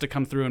personality has to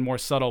come through in more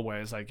subtle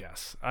ways, I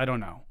guess. I don't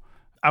know.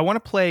 I want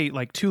to play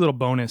like two little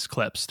bonus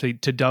clips to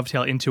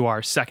dovetail into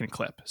our second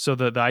clip. So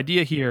the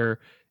idea here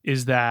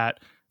is that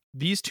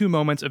these two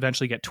moments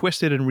eventually get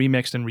twisted and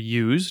remixed and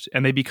reused,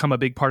 and they become a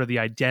big part of the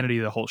identity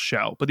of the whole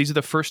show. But these are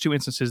the first two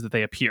instances that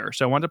they appear.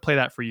 So I wanted to play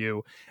that for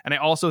you. And I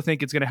also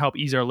think it's going to help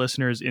ease our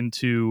listeners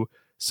into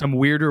some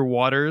weirder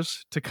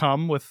waters to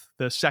come with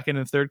the second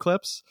and third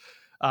clips.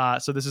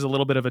 So this is a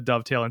little bit of a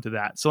dovetail into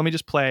that. So let me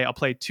just I'll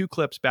play two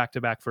clips back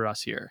to back for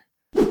us here.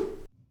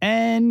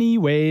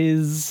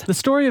 Anyways, the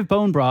story of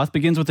bone broth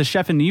begins with a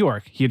chef in New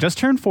York. He had just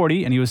turned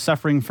 40 and he was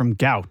suffering from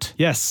gout.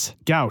 Yes,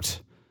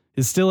 gout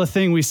is still a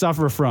thing we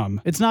suffer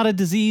from. It's not a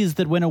disease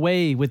that went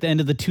away with the end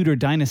of the Tudor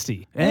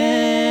dynasty.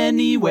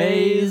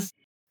 Anyways.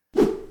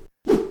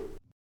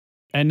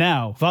 And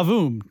now,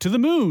 Vavoom to the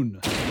moon.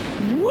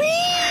 Whee!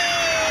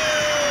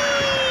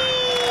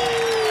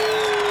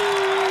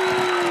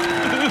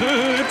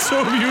 It's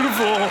so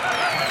beautiful.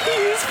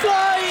 He's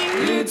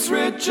flying. It's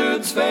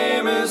Richard's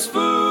Famous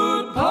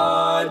Food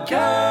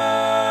Podcast.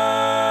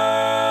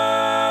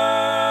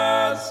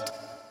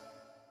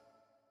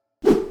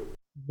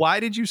 Why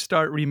did you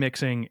start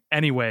remixing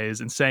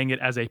anyways and saying it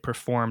as a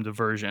performed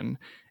version?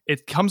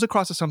 It comes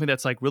across as something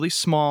that's like really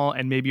small,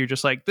 and maybe you're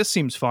just like, this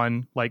seems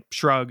fun, like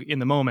shrug in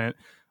the moment.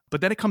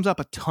 But then it comes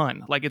up a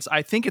ton. Like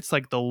I think it's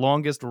like the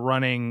longest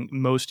running,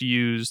 most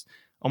used,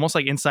 almost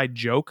like inside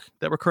joke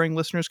that recurring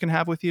listeners can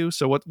have with you.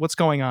 So what's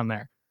going on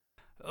there?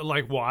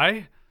 Like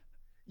why?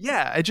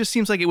 Yeah, it just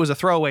seems like it was a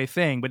throwaway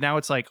thing, but now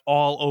it's like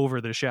all over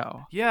the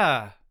show.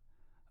 Yeah.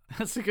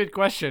 That's a good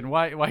question.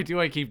 Why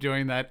do I keep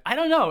doing that? I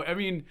don't know. I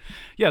mean,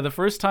 yeah, the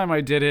first time I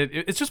did it,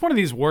 it's just one of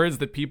these words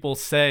that people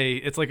say.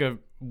 It's like a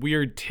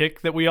weird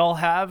tick that we all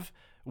have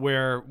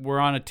where we're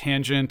on a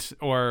tangent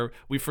or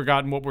we've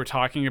forgotten what we're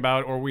talking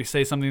about or we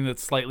say something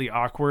that's slightly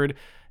awkward.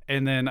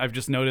 And then I've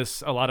just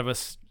noticed a lot of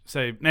us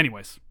say,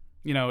 anyways,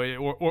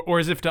 or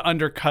as if to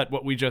undercut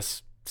what we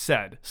just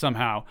said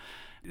somehow.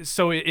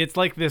 So it's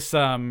like this,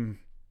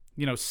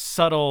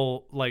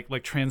 subtle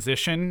like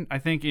transition, I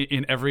think,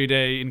 in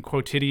everyday, in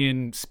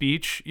quotidian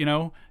speech,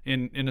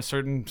 in a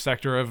certain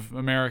sector of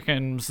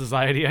American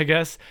society, I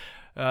guess,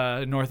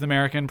 North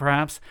American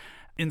perhaps.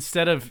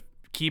 Instead of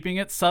keeping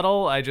it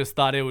subtle, I just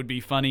thought it would be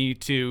funny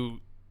to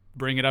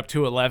bring it up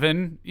to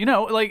 11.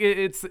 Like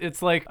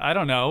it's like, I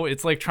don't know,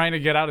 it's like trying to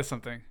get out of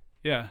something.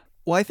 Yeah.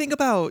 Well, I think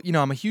about,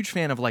 I'm a huge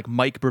fan of like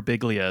Mike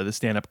Birbiglia, the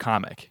stand-up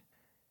comic.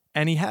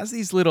 And he has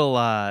these little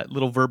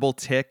verbal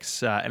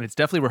tics, and it's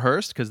definitely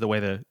rehearsed because the way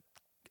the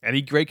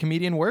any great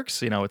comedian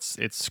works. It's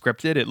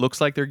scripted. It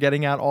looks like they're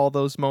getting at all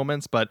those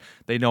moments, but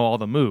they know all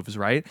the moves,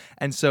 right?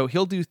 And so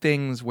he'll do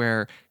things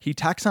where he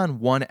tacks on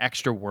one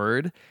extra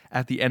word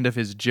at the end of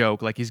his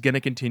joke, like he's going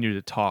to continue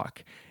to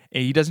talk.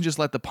 And he doesn't just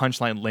let the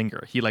punchline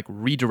linger. He like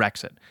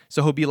redirects it.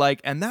 So he'll be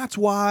like, and that's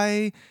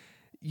why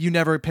you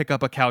never pick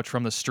up a couch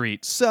from the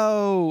street.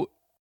 So,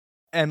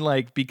 and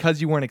like,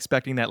 because you weren't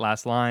expecting that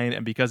last line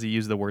and because he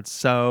used the word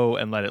so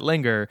and let it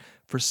linger,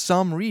 for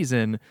some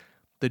reason,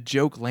 the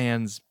joke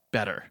lands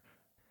better.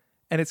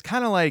 And it's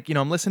kind of like,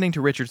 I'm listening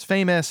to Richard's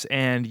Famous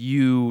and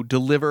you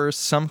deliver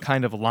some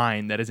kind of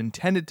line that is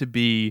intended to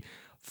be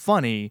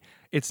funny.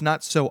 It's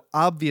not so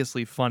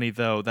obviously funny,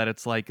 though, that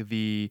it's like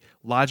the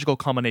logical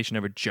culmination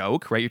of a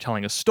joke, right? You're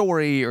telling a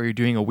story or you're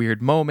doing a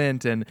weird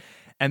moment. And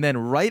then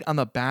right on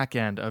the back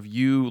end of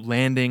you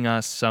landing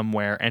us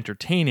somewhere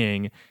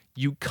entertaining,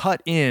 you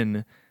cut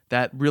in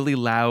that really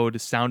loud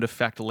sound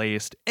effect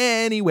laced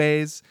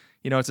anyways.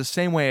 It's the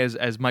same way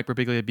as Mike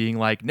Birbiglia being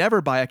like,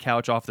 never buy a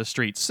couch off the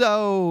street.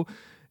 So,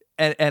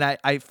 and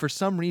I for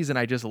some reason,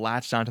 I just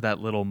latched onto that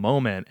little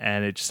moment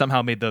and it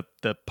somehow made the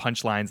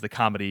punchlines, the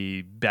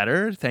comedy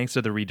better thanks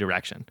to the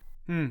redirection.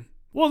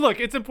 Well, look,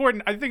 it's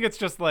important. I think it's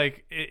just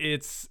like,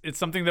 it's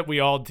something that we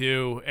all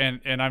do.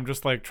 And I'm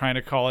just like trying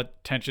to call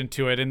attention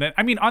to it. And then,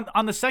 I mean,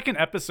 on the second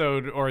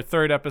episode or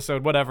third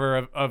episode,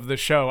 whatever of the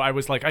show, I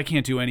was like, I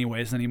can't do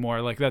anyways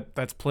anymore. Like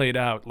that's played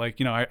out.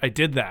 Like, I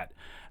did that.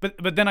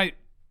 But then I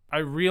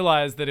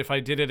realized that if I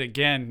did it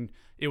again,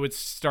 it would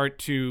start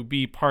to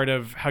be part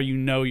of how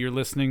you're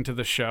listening to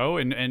the show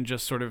and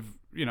just sort of,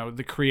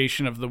 the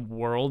creation of the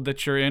world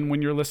that you're in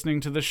when you're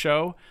listening to the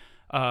show.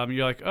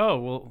 You're like, oh,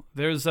 well,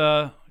 there's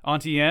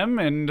Auntie M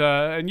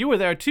and you were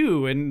there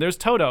too, and there's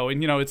Toto,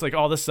 and it's like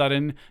all of a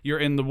sudden you're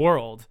in the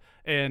world.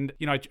 And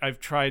I've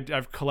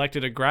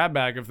collected a grab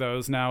bag of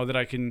those now that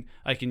I can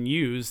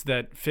use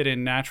that fit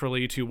in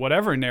naturally to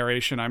whatever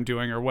narration I'm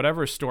doing or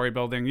whatever story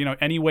building.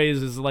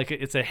 Anyways is like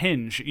it's a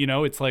hinge.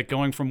 It's like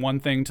going from one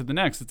thing to the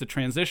next. It's a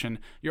transition.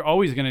 You're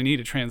always going to need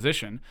a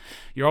transition.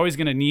 You're always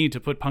going to need to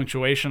put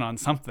punctuation on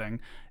something.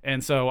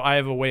 And so I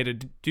have a way to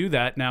do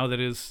that now that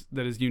is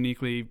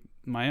uniquely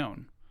my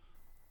own.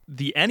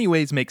 The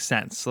anyways makes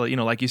sense. So,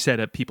 like you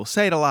said, people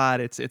say it a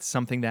lot. It's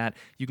something that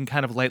you can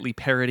kind of lightly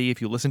parody.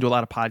 If you listen to a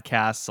lot of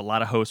podcasts, a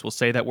lot of hosts will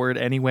say that word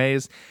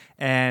anyways,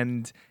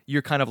 and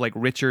you're kind of like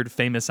Richard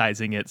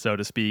Famousizing it, so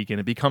to speak, and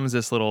it becomes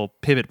this little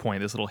pivot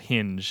point, this little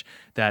hinge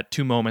that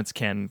two moments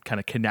can kind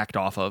of connect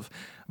off of.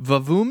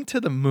 Vavoom to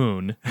the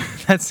moon,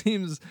 that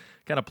seems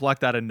kind of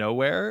plucked out of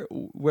nowhere.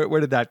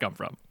 Where did that come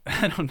from?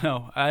 I don't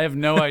know. I have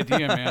no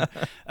idea, man.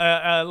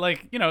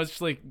 It's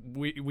just like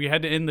we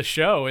had to end the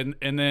show, and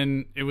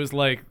then it was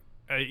like,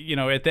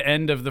 at the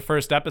end of the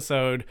first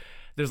episode,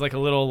 there's like a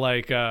little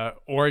like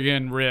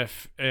organ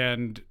riff,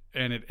 and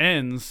it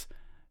ends,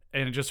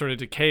 and it just sort of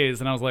decays,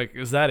 and I was like,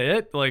 is that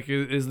it? Like,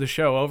 is the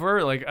show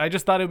over? Like, I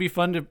just thought it would be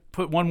fun to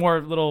put one more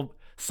little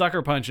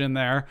sucker punch in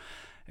there,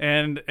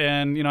 and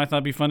I thought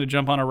it'd be fun to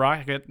jump on a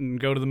rocket and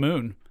go to the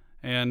moon,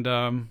 and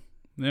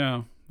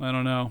yeah, I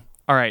don't know.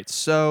 All right,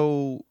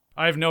 so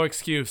I have no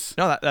excuse.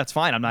 No, that's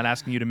fine. I'm not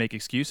asking you to make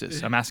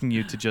excuses. I'm asking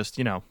you to just,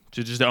 to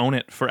just own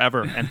it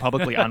forever and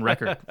publicly on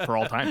record for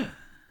all time.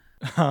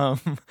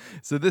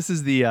 So this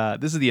is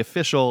the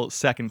official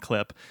second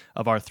clip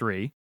of our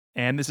three,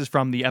 and this is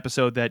from the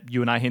episode that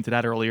you and I hinted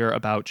at earlier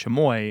about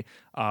chamoy.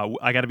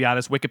 I got to be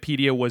honest,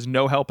 Wikipedia was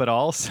no help at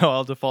all, so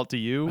I'll default to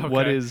you. Okay.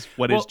 What is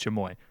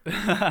chamoy?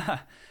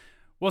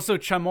 Well, so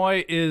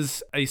chamoy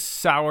is a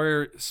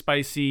sour,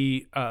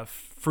 spicy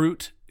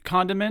fruit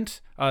condiment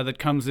that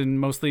comes in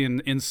mostly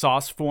in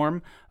sauce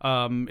form.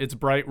 It's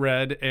bright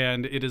red,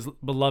 and it is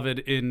beloved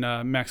in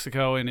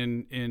Mexico and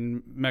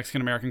in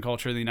Mexican-American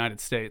culture in the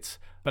United States.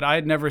 But I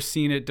had never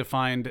seen it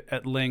defined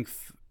at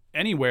length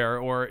anywhere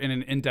or in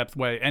an in-depth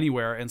way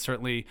anywhere, and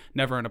certainly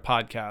never in a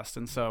podcast.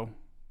 And so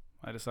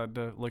I decided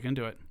to look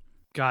into it.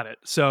 Got it.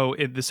 So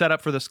the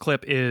setup for this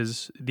clip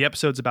is the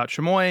episode's about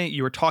chamoy.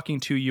 You were talking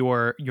to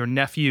your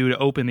nephew to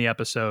open the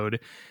episode,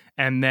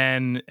 and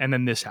then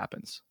this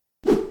happens.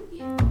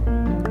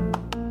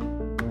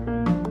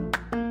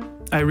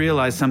 I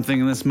realized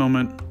something in this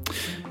moment.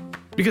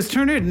 Because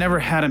Turner had never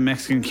had a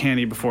Mexican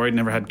candy before, he'd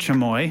never had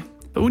chamoy.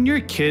 But when you're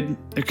a kid,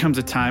 there comes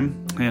a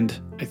time, and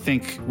I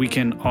think we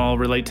can all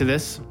relate to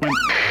this.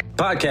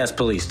 Podcast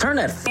police, turn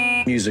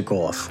that music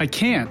off. I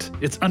can't.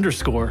 It's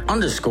underscore.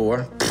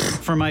 Underscore?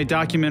 For my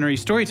documentary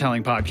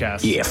storytelling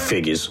podcast. Yeah,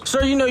 figures.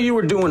 Sir, you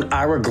were doing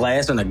Ira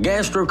Glass in a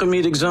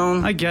gastro-comedic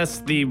zone? I guess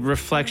the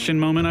reflection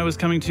moment I was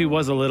coming to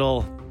was a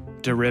little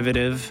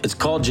derivative. It's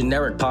called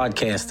generic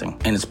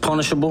podcasting, and it's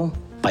punishable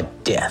by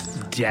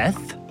death.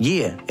 Death?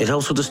 Yeah, it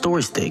helps with the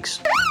story stakes.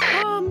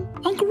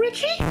 Uncle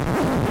Richie?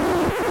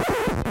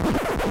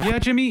 Yeah,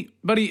 Jimmy,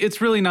 buddy,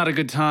 it's really not a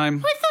good time.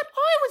 I thought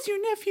I was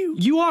your nephew.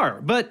 You are,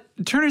 but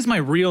Turner's my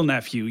real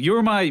nephew.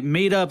 You're my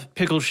made-up,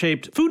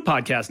 pickle-shaped food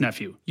podcast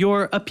nephew.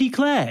 You're a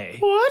piclet.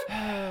 What?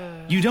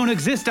 You don't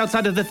exist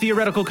outside of the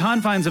theoretical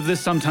confines of this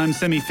sometimes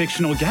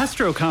semi-fictional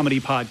gastro-comedy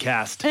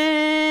podcast.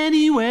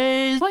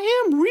 Anyways,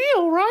 I am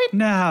real, right?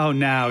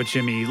 Now,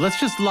 Jimmy, let's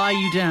just lie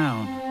you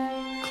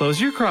down. Close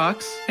your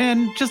Crocs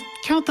and just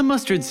count the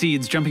mustard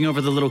seeds jumping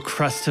over the little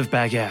crust of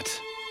baguette.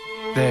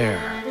 There.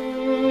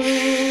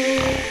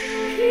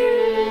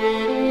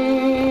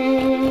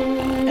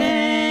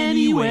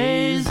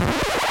 Anyways.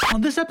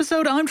 On this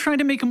episode, I'm trying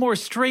to make a more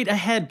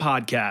straight-ahead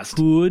podcast.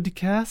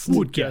 Woodcast?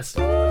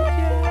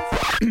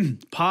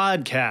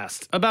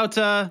 Podcast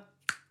about,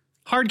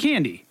 hard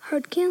candy.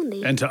 Hard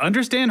candy. And to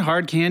understand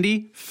hard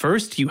candy,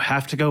 first you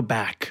have to go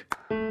back.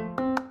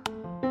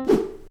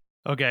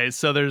 Okay,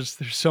 so there's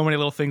so many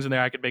little things in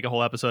there I could make a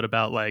whole episode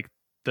about, like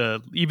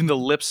even the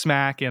lip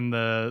smack and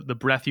the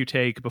breath you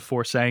take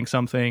before saying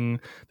something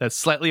that's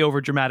slightly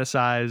over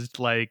dramatized,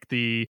 like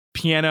the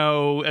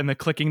piano and the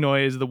clicking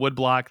noise, the wood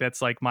block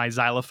that's like my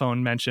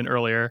xylophone mentioned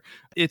earlier.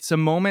 It's a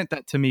moment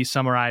that to me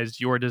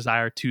summarized your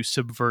desire to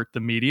subvert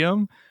the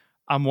medium.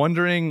 I'm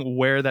wondering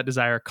where that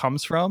desire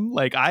comes from.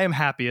 Like, I am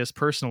happiest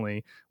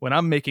personally when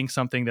I'm making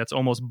something that's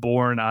almost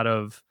born out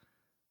of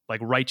like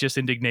righteous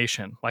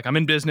indignation. Like, I'm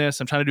in business,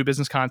 I'm trying to do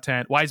business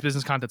content. Why is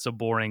business content so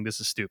boring?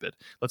 This is stupid.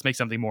 Let's make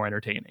something more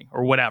entertaining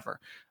or whatever.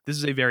 This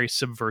is a very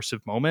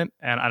subversive moment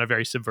and on a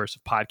very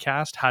subversive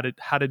podcast.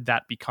 How did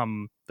that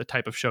become the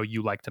type of show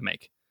you like to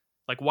make?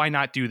 Like, why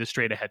not do the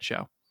straight ahead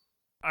show?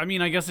 I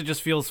mean, I guess it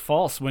just feels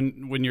false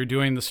when you're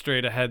doing the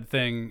straight ahead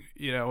thing.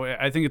 You know,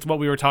 I think it's what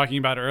we were talking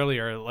about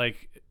earlier.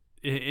 Like,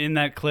 in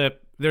that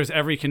clip, there's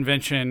every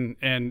convention,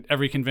 and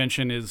every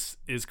convention is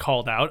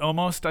called out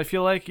almost, I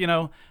feel like, you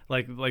know,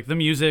 like the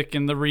music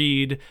and the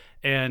read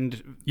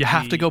and you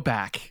have to go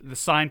back. The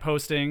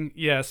signposting.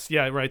 Yes.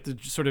 Yeah. Right. The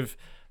sort of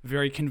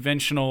very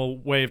conventional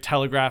way of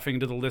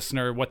telegraphing to the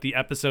listener what the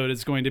episode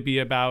is going to be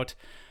about.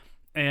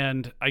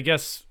 And I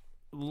guess,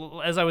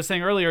 as I was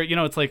saying earlier, you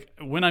know, it's like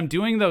when I'm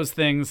doing those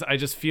things, I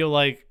just feel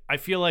like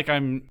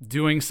I'm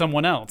doing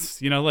someone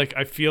else, you know, like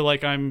I feel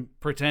like I'm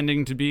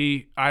pretending to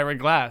be Ira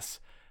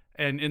Glass.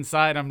 And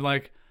inside, I'm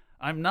like,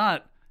 I'm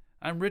not.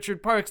 I'm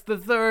Richard Parks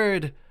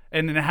III.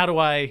 And then how do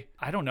I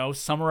don't know,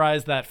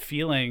 summarize that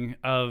feeling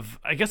of,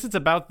 I guess it's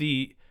about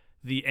the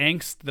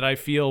angst that I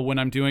feel when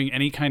I'm doing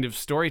any kind of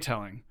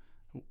storytelling,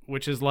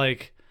 which is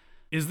like,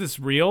 is this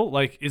real?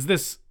 Like, is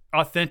this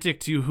authentic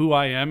to who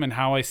I am and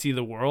how I see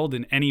the world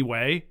in any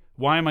way?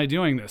 Why am I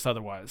doing this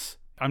otherwise?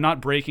 I'm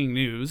not breaking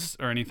news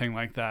or anything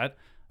like that.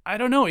 I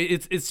don't know.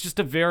 It's just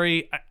a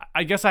very,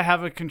 I guess I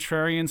have a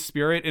contrarian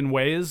spirit in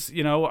ways,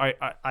 you know.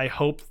 I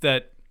hope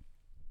that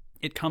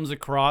it comes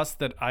across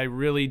that I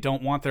really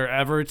don't want there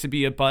ever to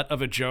be a butt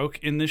of a joke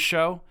in this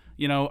show.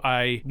 You know,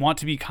 I want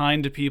to be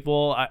kind to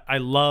people. I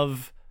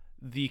love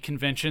the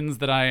conventions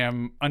that I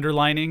am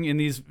underlining in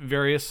these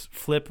various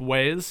flip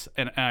ways.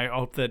 And I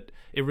hope that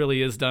it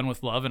really is done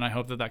with love. And I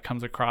hope that that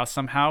comes across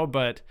somehow.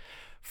 But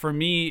for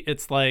me,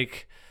 it's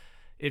like,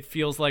 it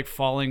feels like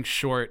falling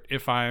short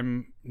if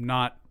I'm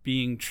not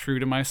being true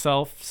to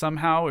myself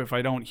somehow. If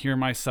I don't hear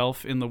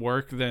myself in the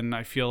work, then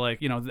I feel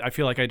like, you know,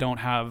 I don't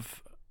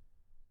have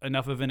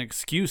enough of an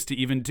excuse to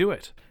even do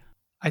it.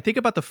 I think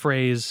about the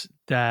phrase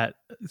that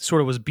sort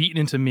of was beaten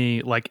into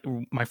me, like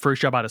my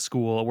first job out of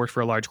school. I worked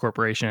for a large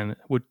corporation.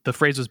 The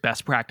phrase was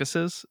best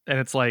practices. And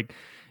it's like,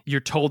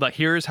 you're told that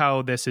here's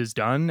how this is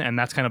done. And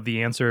that's kind of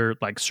the answer,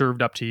 like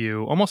served up to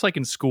you, almost like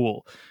in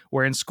school,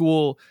 where in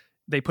school,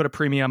 they put a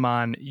premium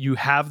on, you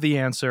have the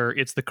answer,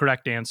 it's the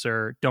correct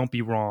answer, don't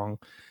be wrong.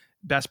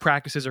 Best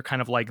practices are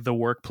kind of like the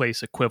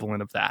workplace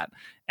equivalent of that.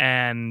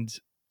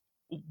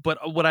 But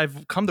what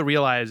I've come to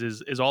realize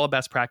is all of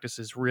best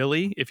practices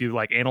really, if you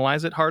like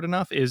analyze it hard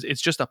enough, is it's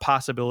just a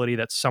possibility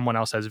that someone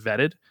else has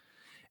vetted.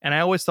 And I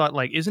always thought,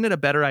 like, isn't it a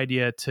better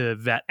idea to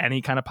vet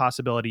any kind of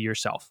possibility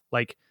yourself?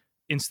 Like,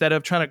 instead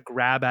of trying to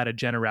grab at a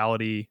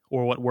generality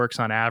or what works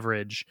on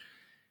average,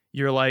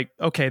 you're like,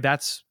 okay,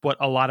 that's what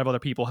a lot of other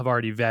people have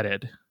already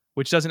vetted,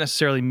 which doesn't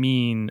necessarily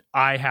mean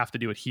I have to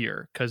do it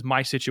here because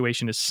my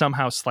situation is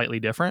somehow slightly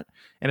different.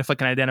 And if I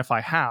can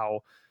identify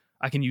how,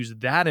 I can use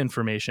that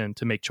information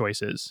to make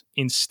choices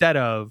instead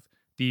of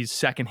these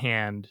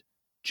secondhand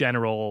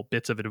general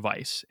bits of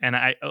advice. And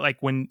I like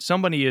when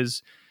somebody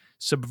is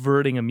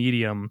subverting a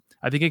medium,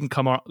 I think it can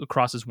come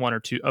across as one or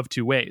two of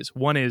two ways.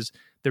 One is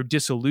they're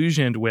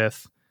disillusioned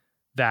with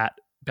that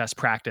best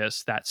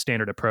practice, that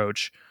standard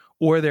approach,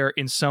 or they're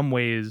in some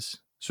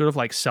ways sort of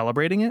like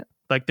celebrating it.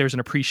 Like there's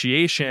an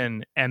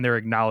appreciation and they're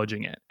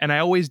acknowledging it. And I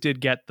always did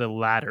get the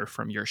latter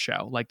from your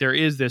show. Like there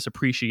is this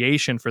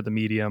appreciation for the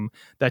medium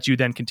that you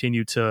then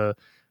continue to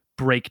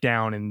break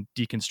down and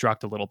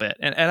deconstruct a little bit.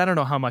 And I don't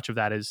know how much of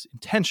that is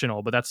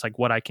intentional, but that's like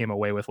what I came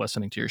away with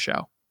listening to your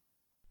show.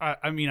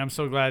 I mean, I'm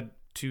so glad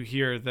to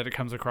hear that it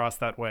comes across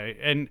that way.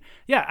 And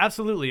yeah,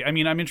 absolutely. I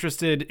mean, I'm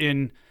interested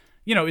in,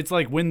 you know, it's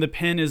like when the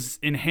pen is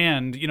in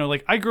hand, you know,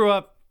 like I grew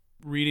up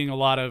reading a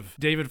lot of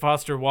David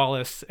Foster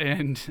Wallace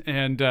and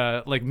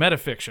like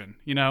metafiction,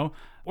 you know,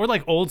 or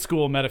like old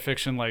school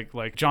metafiction,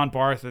 like John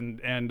Barth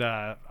and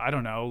I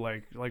don't know,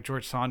 like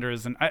George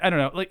Saunders. And I don't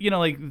know, like, you know,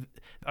 like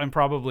I'm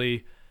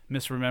probably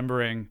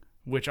misremembering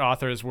which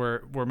authors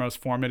were most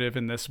formative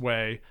in this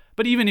way.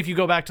 But even if you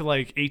go back to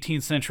like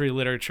 18th century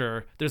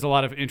literature, there's a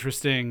lot of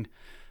interesting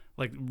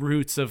like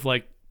roots of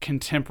like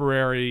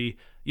contemporary,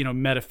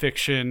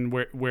 metafiction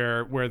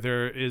where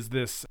there is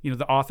this,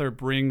 the author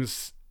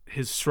brings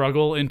his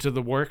struggle into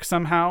the work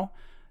somehow.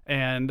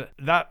 And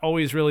that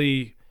always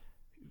really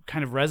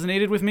kind of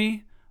resonated with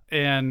me.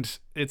 And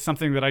it's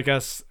something that I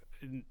guess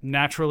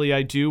naturally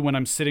I do when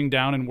I'm sitting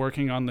down and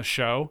working on the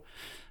show,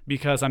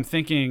 because I'm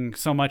thinking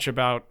so much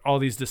about all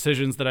these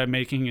decisions that I'm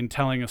making in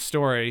telling a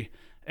story.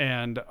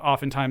 And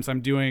oftentimes I'm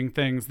doing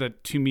things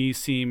that to me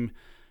seem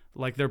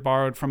like they're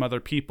borrowed from other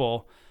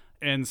people.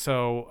 And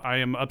so I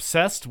am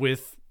obsessed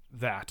with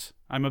that.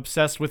 I'm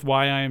obsessed with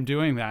why I am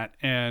doing that.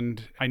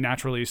 And I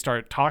naturally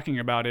start talking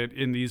about it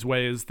in these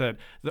ways that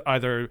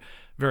either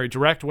very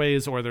direct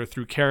ways, or they're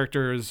through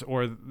characters,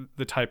 or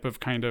the type of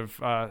kind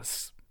of,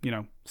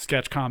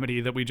 sketch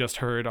comedy that we just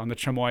heard on the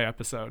Chamoy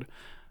episode.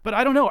 But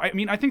I don't know. I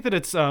mean, I think that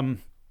it's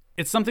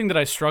something that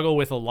I struggle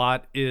with a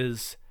lot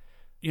is,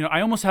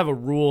 I almost have a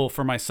rule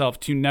for myself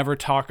to never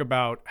talk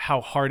about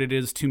how hard it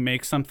is to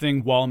make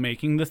something while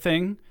making the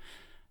thing.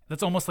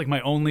 That's almost like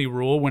my only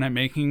rule when I'm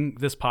making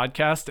this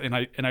podcast,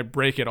 and I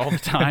break it all the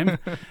time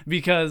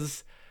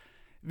because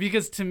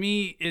to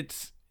me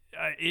it's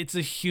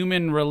a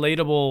human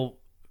relatable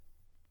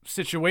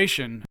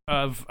situation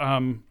of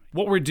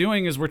what we're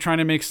doing is we're trying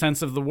to make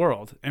sense of the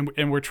world,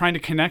 and we're trying to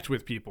connect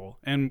with people,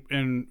 and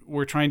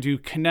we're trying to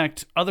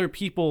connect other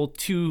people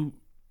to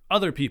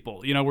other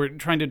people. We're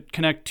trying to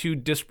connect two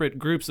disparate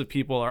groups of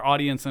people, our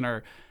audience and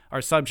our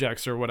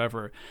subjects or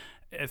whatever,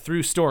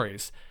 through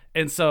stories.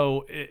 And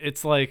so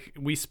it's like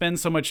we spend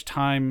so much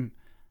time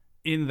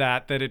in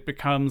that it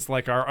becomes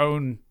like our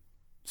own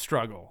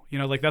struggle.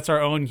 Like that's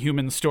our own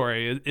human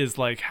story is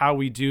like how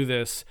we do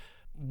this,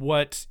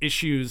 what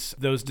issues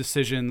those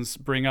decisions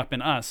bring up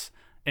in us.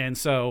 And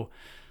so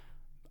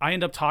I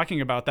end up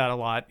talking about that a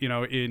lot,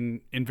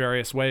 in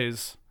various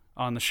ways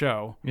on the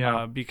show,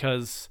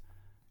 because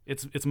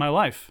it's my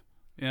life.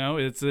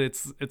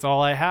 It's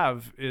all I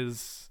have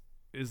is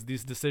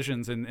these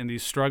decisions and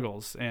these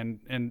struggles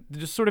and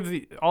just sort of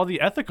all the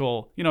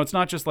ethical, it's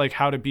not just like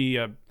how to be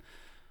a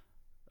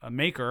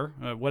maker,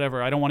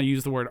 whatever. I don't want to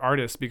use the word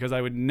artist because I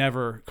would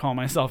never call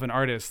myself an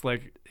artist.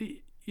 Like,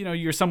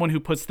 you're someone who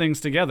puts things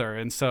together.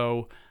 And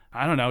so,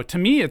 I don't know, to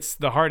me, it's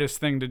the hardest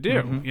thing to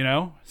do,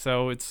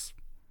 So it's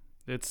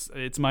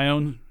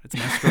my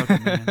struggle,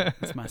 man.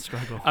 It's my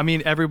struggle. I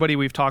mean, everybody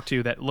we've talked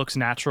to that looks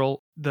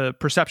natural, the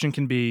perception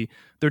can be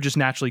they're just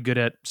naturally good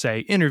at,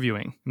 say,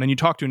 interviewing. And then you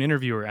talk to an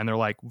interviewer and they're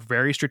like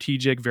very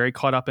strategic, very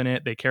caught up in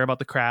it. They care about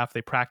the craft.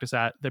 They practice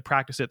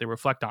it. They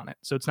reflect on it.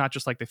 So it's not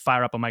just like they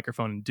fire up a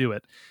microphone and do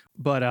it.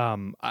 But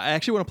I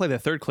actually want to play the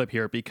third clip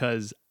here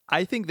because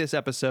I think this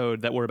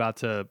episode that we're about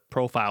to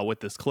profile with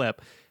this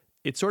clip,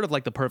 it's sort of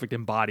like the perfect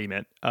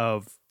embodiment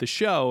of the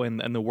show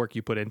and the work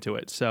you put into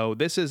it. So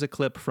this is a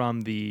clip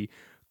from the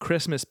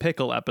Christmas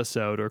Pickle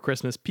episode or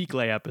Christmas Pickle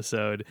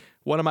episode,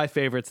 one of my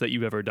favorites that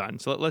you've ever done.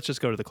 So let's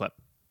just go to the clip.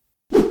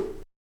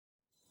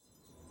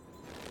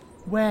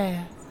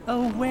 Where,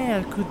 oh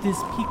where could this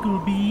pickle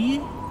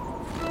be?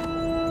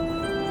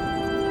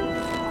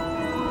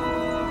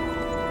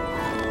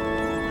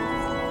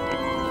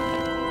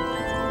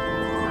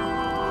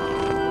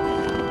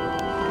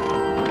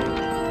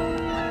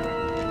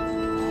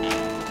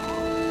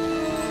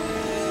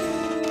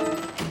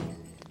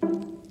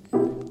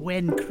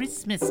 When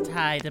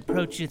Christmastide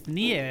approacheth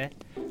near,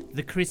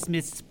 the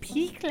Christmas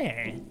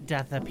pickle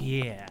doth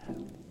appear.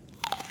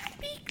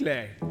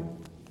 Pickle.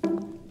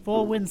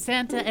 For when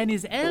Santa and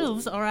his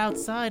elves are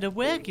outside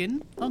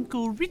a-workin',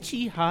 Uncle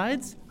Richie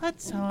hides a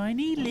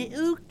tiny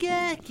little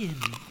gherkin.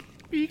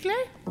 Pickle?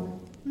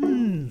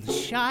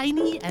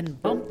 Shiny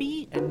and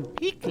bumpy and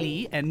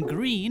pickly and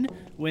green.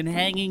 When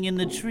hanging in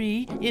the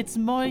tree, it's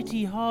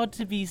mighty hard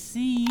to be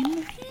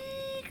seen.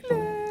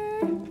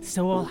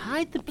 So I'll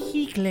hide the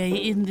pickle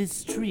in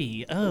this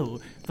tree.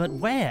 Oh, but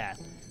where?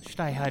 Should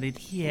I hide it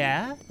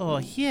here or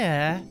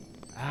here?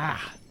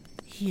 Ah,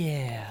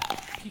 here.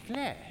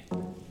 Pickle.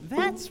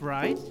 That's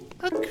right.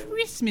 A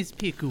Christmas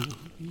pickle.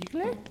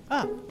 Pickle?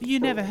 Ah,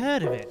 you never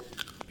heard of it.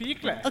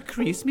 Pickle. A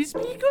Christmas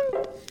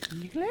pickle?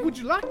 Pickle? Would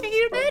you like to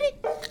hear about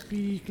it?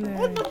 Pickle.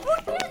 On the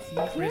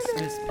podcast?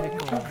 Christmas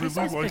pickle.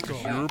 Really like to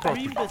hear about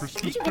the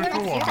Christmas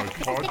pickle on my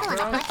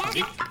podcast?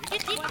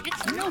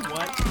 You know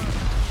what?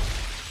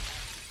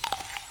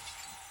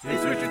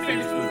 It's Richard's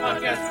Famous Food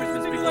Podcast,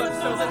 Christmas Pickle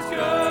episode. Let's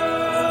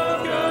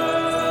go,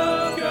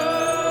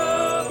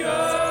 go,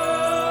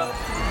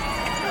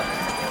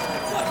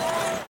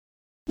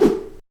 go.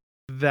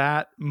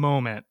 That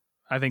moment,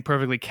 I think,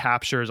 perfectly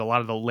captures a lot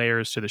of the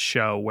layers to the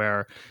show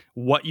where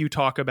what you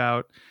talk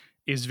about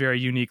is very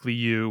uniquely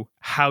you,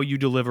 how you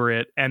deliver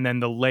it, and then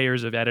the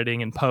layers of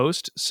editing and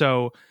post.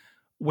 So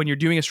when you're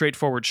doing a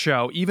straightforward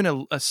show,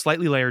 even a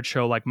slightly layered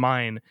show like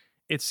mine,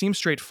 it seems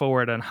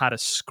straightforward on how to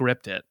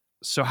script it.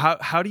 So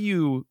how do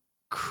you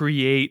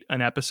create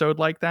an episode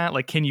like that?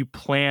 Like, can you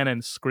plan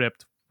and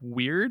script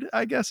weird,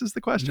 I guess is the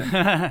question.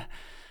 I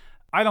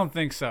don't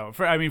think so.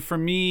 For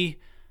me,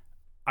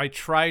 I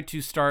try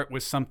to start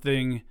with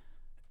something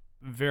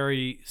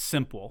very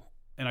simple,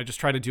 and I just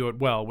try to do it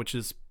well, which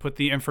is put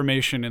the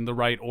information in the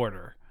right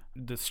order,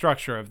 the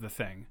structure of the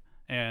thing.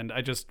 And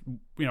I just,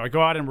 I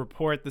go out and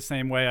report the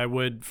same way I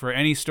would for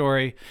any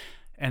story,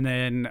 and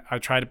then I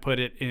try to put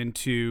it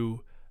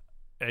into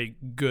a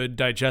good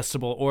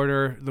digestible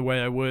order the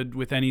way I would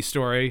with any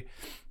story.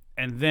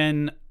 And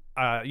then,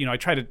 I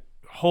try to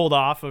hold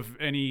off of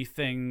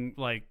anything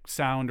like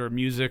sound or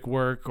music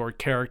work or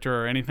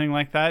character or anything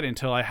like that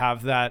until I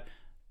have that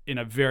in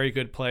a very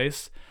good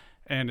place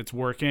and it's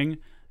working.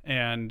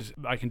 And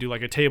I can do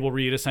like a table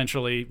read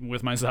essentially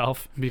with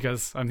myself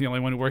because I'm the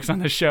only one who works on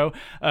this show,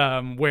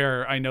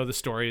 where I know the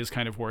story is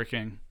kind of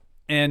working.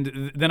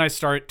 And then I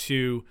start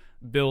to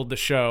build the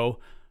show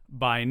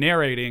by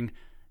narrating.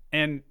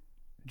 And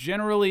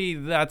generally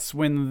that's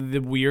when the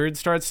weird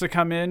starts to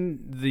come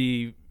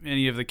in,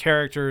 any of the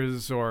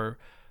characters or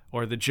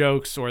the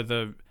jokes or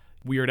the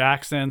weird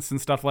accents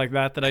and stuff like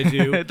that I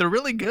do. They're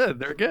really good.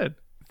 They're good.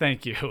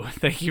 Thank you.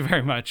 Thank you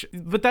very much.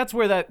 But that's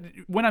where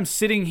when I'm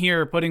sitting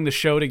here putting the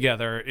show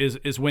together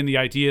is when the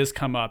ideas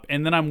come up.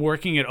 And then I'm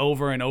working it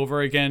over and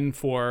over again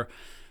for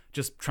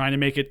just trying to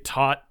make it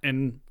taut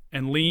and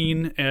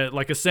lean,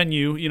 like a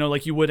sinew,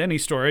 like you would any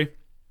story.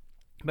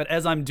 But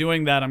as I'm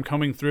doing that, I'm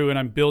coming through and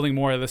I'm building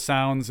more of the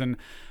sounds. And,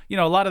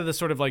 a lot of the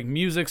sort of like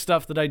music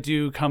stuff that I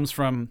do comes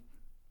from,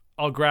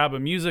 I'll grab a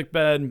music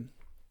bed,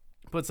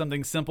 put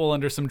something simple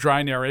under some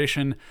dry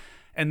narration,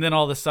 and then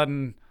all of a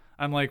sudden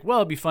I'm like, well,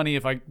 it'd be funny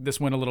if this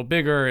went a little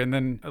bigger, and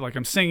then like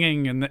I'm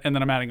singing, and then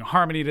I'm adding a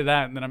harmony to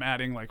that, and then I'm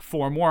adding like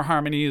 4 more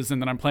harmonies,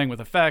 and then I'm playing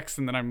with effects,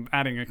 and then I'm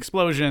adding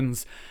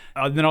explosions.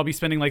 Then I'll be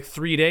spending like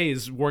 3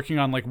 days working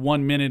on like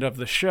 1 minute of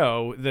the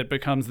show that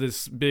becomes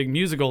this big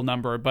musical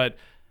number, but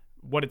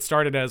what it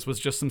started as was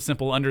just some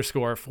simple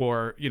underscore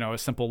for, a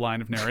simple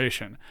line of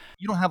narration.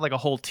 You don't have like a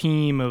whole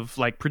team of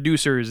like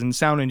producers and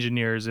sound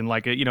engineers and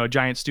like a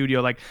giant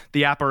studio. Like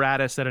the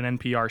apparatus that an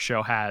NPR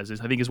show has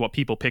is what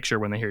people picture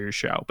when they hear your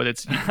show, but it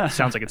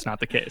sounds like it's not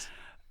the case.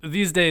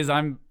 These days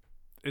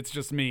it's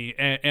just me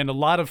and a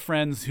lot of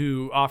friends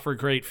who offer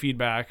great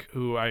feedback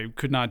who I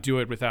could not do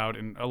it without,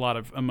 and a lot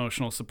of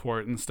emotional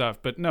support and stuff.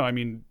 But no, I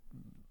mean,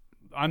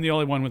 I'm the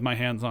only one with my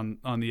hands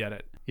on the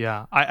edit.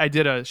 Yeah, I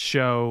did a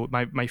show.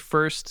 My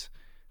first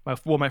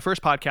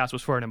podcast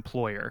was for an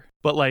employer,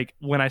 but like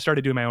when I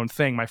started doing my own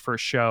thing, my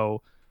first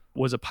show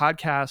was a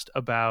podcast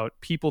about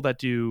people that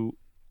do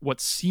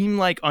what seem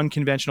like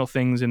unconventional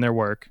things in their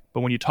work,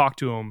 but when you talk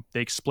to them,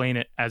 they explain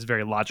it as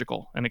very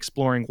logical and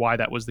exploring why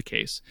that was the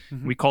case.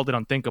 Mm-hmm. We called it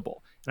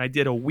Unthinkable, and I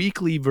did a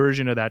weekly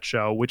version of that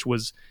show, which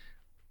was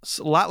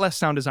a lot less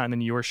sound design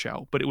than your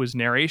show, but it was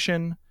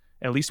narration,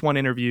 at least one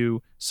interview,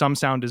 some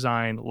sound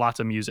design, lots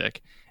of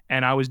music.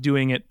 And I was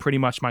doing it pretty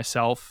much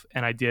myself,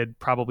 and I did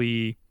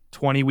probably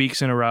 20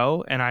 weeks in a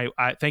row. And I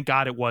thank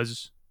God it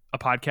was a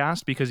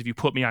podcast, because if you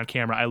put me on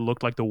camera, I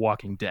looked like The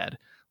Walking Dead.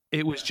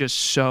 It was just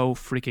so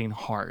freaking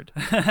hard.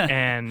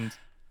 And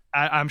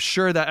I'm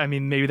sure that,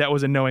 maybe that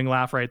was a knowing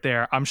laugh right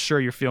there. I'm sure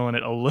you're feeling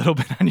it a little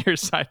bit on your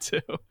side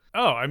too.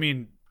 Oh, I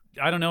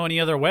don't know any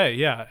other way.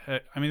 Yeah.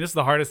 This is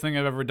the hardest thing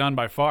I've ever done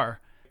by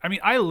far.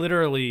 I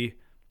literally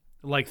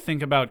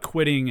think about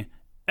quitting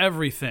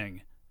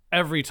everything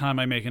every time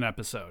I make an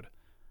episode.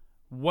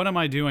 What am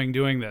I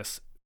doing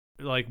this?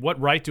 Like, what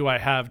right do I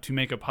have to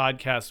make a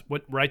podcast?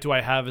 What right do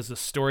I have as a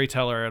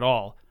storyteller at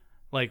all?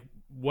 Like,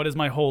 what has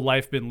my whole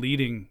life been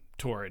leading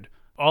toward?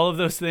 All of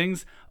those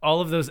things,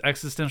 all of those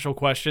existential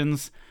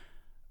questions,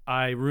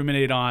 I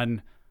ruminate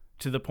on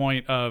to the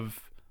point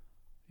of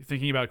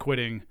thinking about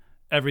quitting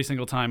every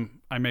single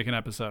time I make an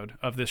episode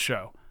of this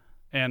show.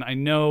 And I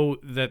know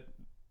that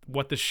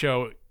what the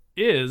show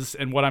is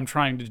and what I'm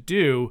trying to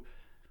do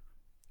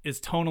is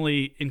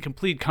tonally in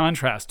complete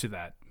contrast to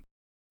that.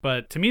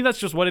 But to me, that's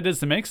just what it is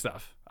to make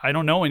stuff. I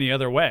don't know any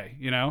other way,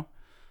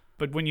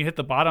 But when you hit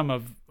the bottom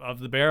of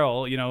the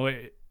barrel,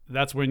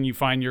 that's when you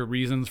find your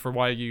reasons for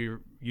why you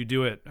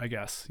do it, I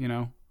guess,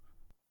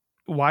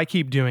 Why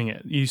keep doing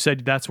it? You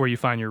said that's where you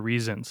find your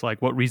reasons.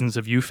 Like, what reasons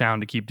have you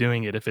found to keep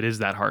doing it if it is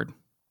that hard?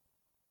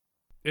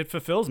 It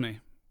fulfills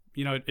me.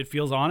 It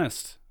feels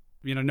honest.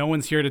 No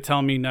one's here to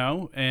tell me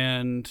no.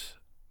 And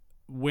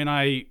when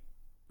I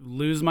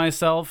lose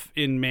myself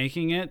in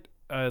making it,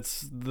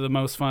 it's the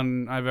most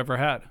fun I've ever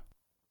had.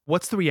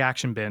 What's the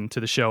reaction been to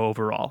the show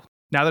overall?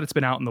 Now that it's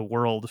been out in the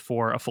world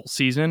for a full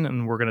season,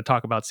 and we're going to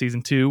talk about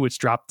season 2, which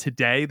dropped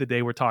today, the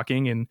day we're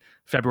talking in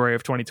February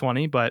of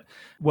 2020. But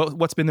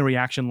what's been the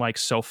reaction like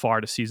so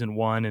far to season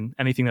 1, and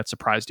anything that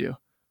surprised you?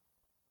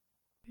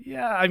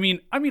 Yeah,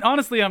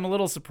 honestly, I'm a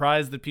little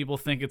surprised that people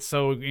think it's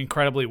so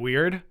incredibly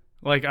weird.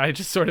 Like, I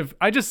just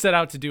set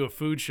out to do a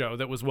food show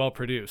that was well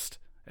produced,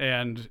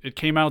 and it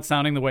came out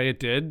sounding the way it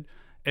did.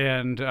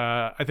 And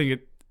I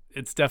think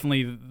it's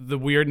definitely, the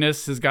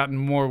weirdness has gotten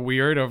more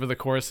weird over the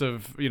course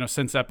of,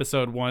 since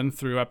episode 1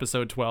 through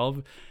episode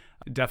 12.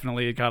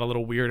 Definitely it got a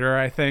little weirder,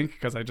 I think,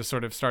 because I just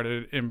sort of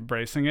started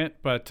embracing it.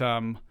 But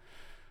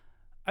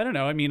I don't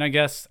know. I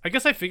guess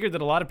I figured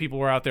that a lot of people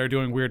were out there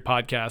doing weird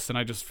podcasts and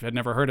I just had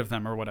never heard of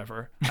them or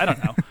whatever. I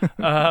don't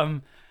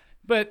know.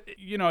 But,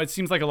 it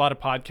seems like a lot of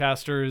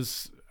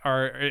podcasters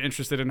are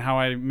interested in how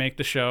I make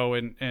the show.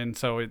 And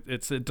so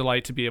it's a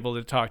delight to be able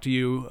to talk to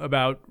you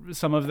about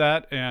some of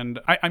that. And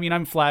I mean,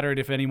 I'm flattered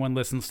if anyone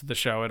listens to the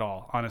show at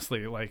all,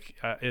 honestly. Like,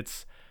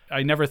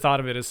 I never thought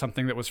of it as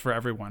something that was for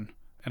everyone.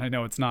 And I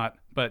know it's not.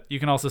 But you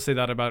can also say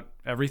that about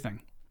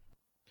everything.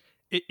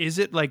 Is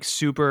it like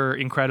super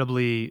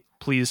incredibly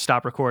please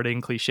stop recording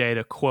cliche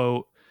to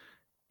quote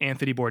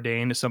Anthony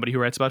Bourdain as somebody who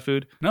writes about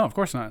food? No, of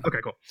course not. Okay,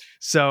 cool.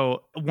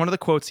 So one of the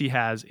quotes he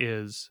has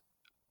is,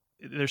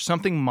 there's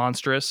something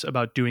monstrous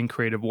about doing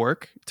creative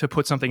work, to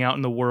put something out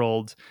in the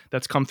world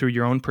that's come through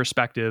your own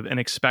perspective and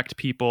expect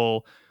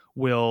people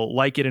will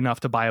like it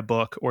enough to buy a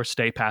book or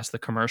stay past the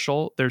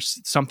commercial.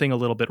 There's something a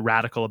little bit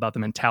radical about the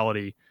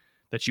mentality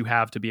that you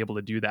have to be able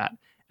to do that.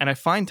 And I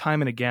find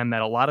time and again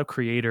that a lot of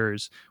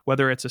creators,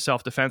 whether it's a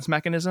self-defense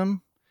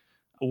mechanism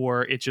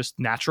or it's just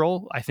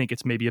natural, I think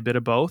it's maybe a bit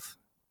of both.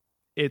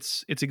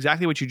 It's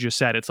exactly what you just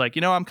said. It's like,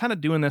 I'm kind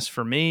of doing this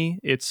for me.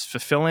 It's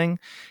fulfilling.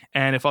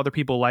 And if other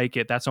people like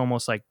it, that's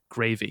almost like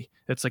gravy.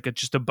 It's like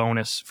just a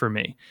bonus for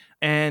me.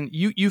 And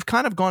you've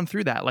kind of gone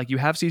through that. Like, you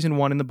have season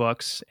 1 in the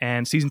books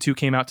and season 2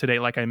 came out today,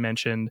 like I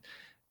mentioned.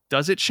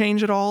 Does it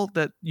change at all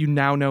that you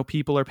now know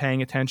people are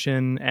paying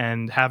attention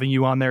and having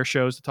you on their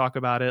shows to talk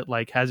about it?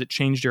 Like, has it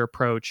changed your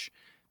approach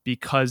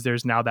because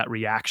there's now that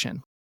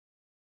reaction?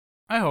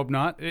 I hope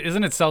not.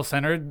 Isn't it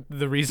self-centered,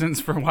 the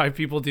reasons for why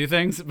people do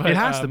things? But, it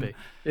has to be.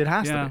 It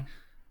has to be.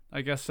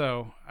 I guess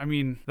so. I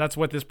mean, that's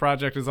what this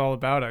project is all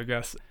about, I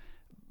guess.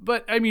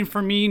 But I mean,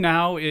 for me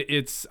now,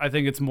 I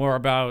think it's more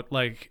about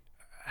like,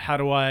 how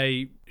do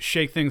I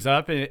shake things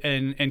up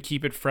and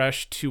keep it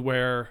fresh to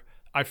where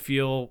I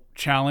feel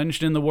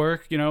challenged in the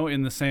work,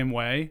 in the same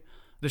way.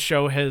 The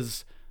show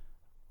has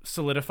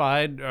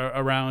solidified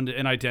around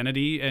an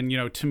identity, and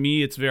to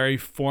me it's very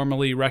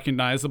formally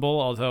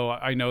recognizable, although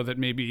I know that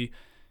maybe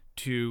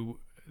to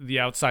the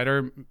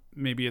outsider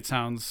maybe it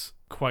sounds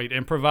quite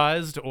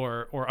improvised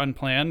or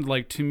unplanned.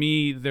 Like, to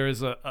me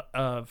there's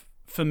a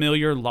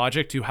familiar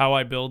logic to how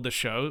I build the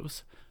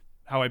shows,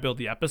 how I build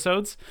the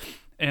episodes.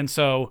 And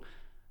so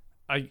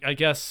I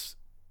guess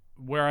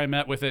where I'm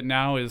at with it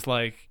now is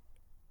like,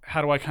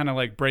 how do I kind of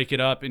like break it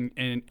up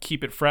and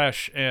keep it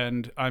fresh?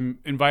 And I'm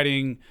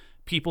inviting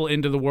people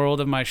into the world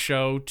of my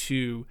show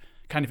to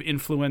kind of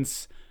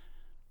influence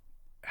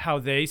how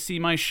they see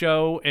my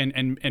show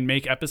and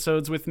make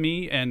episodes with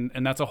me. And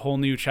that's a whole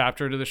new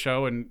chapter to the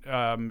show. And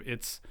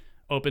it's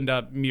opened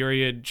up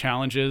myriad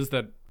challenges,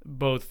 that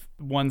both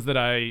ones that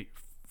I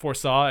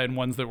foresaw and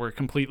ones that were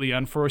completely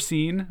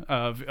unforeseen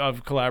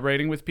of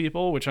collaborating with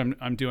people, which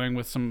I'm doing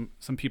with some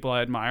people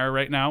I admire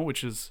right now,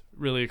 which is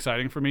really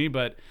exciting for me.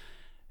 But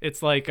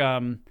it's like,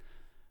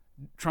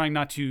 trying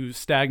not to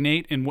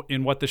stagnate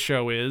in what the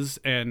show is.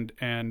 And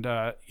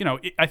I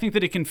think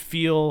that it can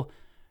feel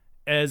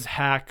as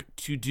hack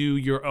to do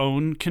your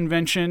own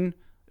convention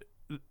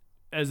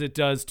as it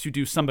does to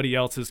do somebody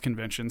else's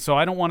convention. So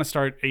I don't want to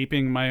start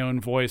aping my own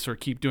voice or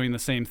keep doing the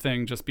same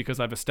thing just because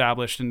I've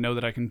established and know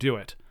that I can do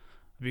it,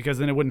 because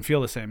then it wouldn't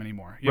feel the same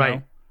anymore. You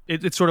know?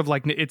 It's sort of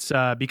like, it's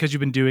because you've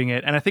been doing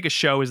it. And I think a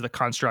show is the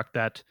construct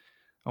that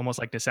almost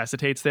like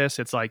necessitates this.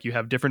 It's like you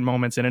have different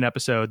moments in an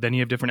episode, then you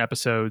have different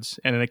episodes.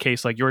 And in a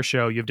case like your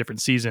show, you have different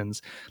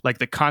seasons. Like,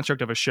 the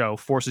construct of a show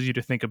forces you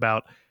to think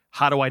about,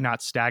 how do I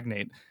not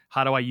stagnate?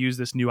 How do I use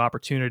this new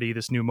opportunity,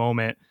 this new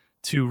moment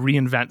to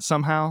reinvent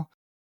somehow?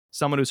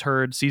 Someone who's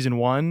heard season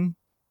 1,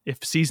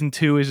 if season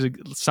 2 is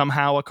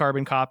somehow a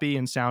carbon copy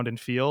in sound and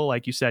feel,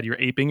 like you said, you're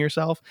aping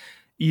yourself.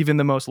 Even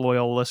the most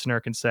loyal listener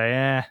can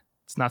say,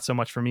 it's not so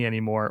much for me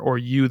anymore. Or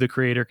you, the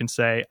creator, can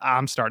say,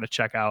 I'm starting to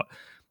check out.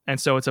 And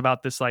so it's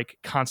about this like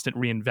constant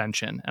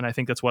reinvention. And I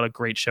think that's what a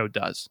great show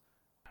does.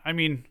 I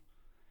mean,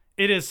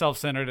 it is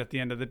self-centered at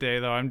the end of the day,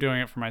 though. I'm doing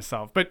it for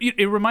myself. But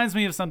it reminds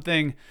me of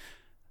something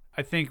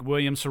I think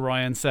William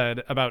Saroyan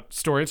said about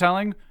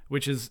storytelling,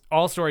 which is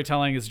all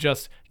storytelling is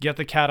just get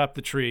the cat up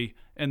the tree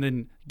and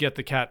then get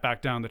the cat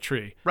back down the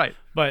tree. Right.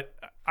 But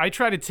I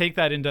try to take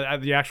that into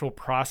the actual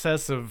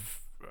process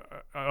of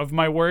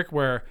my work,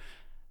 where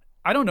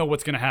I don't know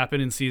what's going to happen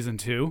in season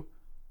 2.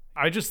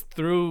 I just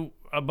threw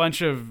a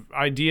bunch of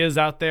ideas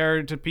out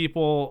there to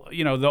people.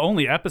 The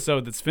only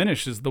episode that's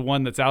finished is the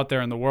one that's out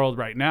there in the world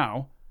right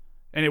now.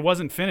 And it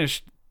wasn't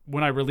finished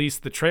when I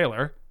released the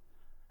trailer.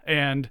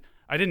 And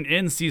I didn't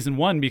end season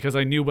 1 because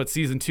I knew what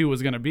season 2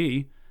 was going to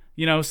be.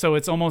 So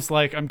it's almost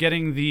like I'm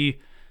getting the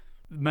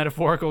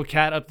metaphorical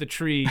cat up the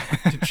tree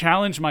to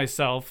challenge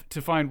myself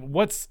to find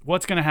what's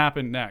going to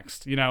happen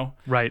next,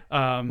 Right.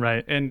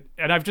 Right. And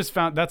I've just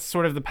found that's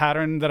sort of the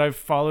pattern that I've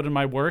followed in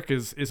my work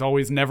is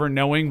always never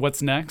knowing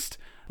what's next.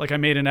 Like, I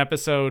made an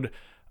episode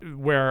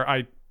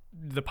where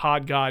the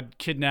pod god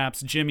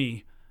kidnaps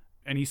Jimmy,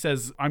 and he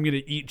says, I'm going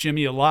to eat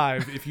Jimmy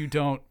alive if you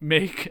don't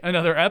make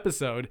another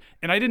episode.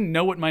 And I didn't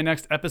know what my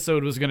next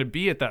episode was going to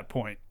be at that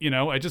point.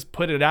 I just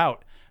put it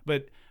out.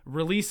 But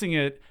releasing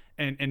it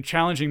and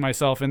challenging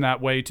myself in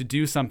that way to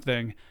do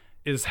something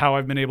is how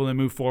I've been able to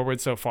move forward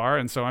so far.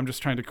 And so I'm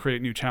just trying to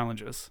create new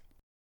challenges.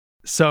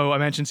 So I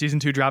mentioned season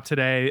 2 dropped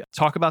today.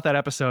 Talk about that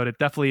episode. It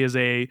definitely is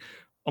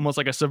almost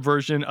like a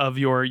subversion of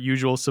your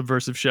usual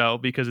subversive show,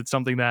 because it's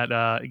something that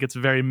it gets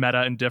very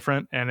meta and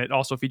different. And it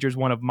also features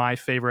one of my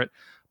favorite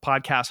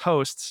podcast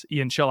hosts,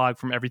 Ian Chillag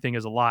from Everything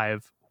Is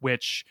Alive,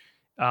 which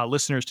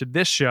listeners to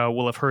this show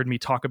will have heard me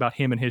talk about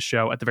him and his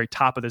show at the very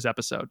top of this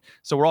episode.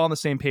 So we're all on the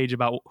same page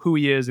about who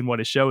he is and what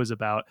his show is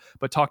about.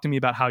 But talk to me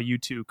about how you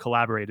two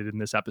collaborated in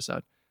this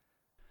episode.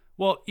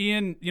 Well,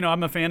 Ian,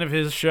 I'm a fan of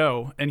his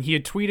show, and he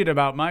had tweeted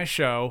about my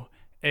show,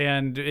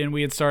 and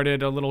we had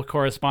started a little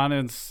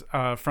correspondence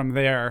from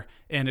there.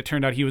 And it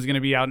turned out he was going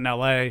to be out in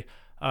LA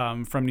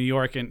from New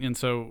York, and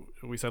so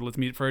we said, let's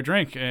meet for a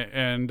drink,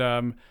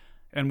 and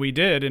we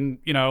did. And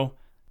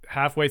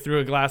halfway through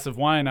a glass of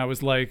wine, I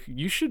was like,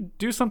 you should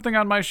do something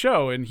on my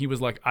show. And he was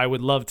like, I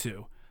would love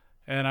to.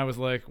 And I was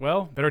like,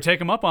 well, better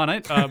take him up on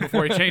it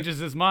before he changes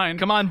his mind.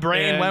 Come on,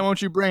 brain. Why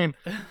won't you brain?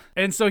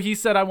 And so he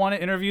said, I want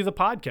to interview the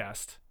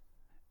podcast.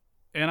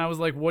 And I was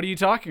like, what are you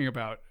talking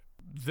about?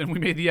 Then we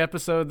made the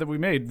episode that we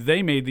made.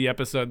 They made the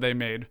episode they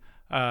made.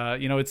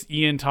 It's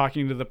Ian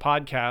talking to the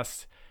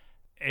podcast.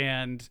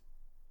 And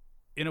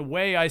in a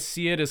way, I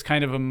see it as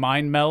kind of a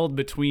mind meld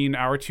between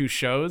our two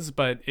shows,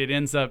 but it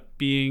ends up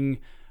being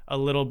a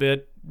little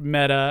bit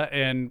meta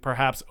and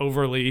perhaps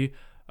overly,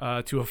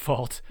 to a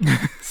fault,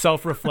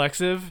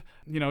 self-reflexive.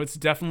 It's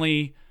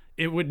definitely,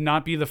 it would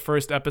not be the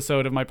first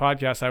episode of my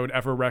podcast I would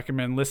ever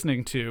recommend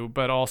listening to,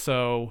 but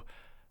also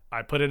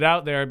I put it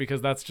out there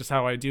because that's just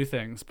how I do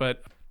things.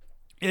 But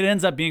it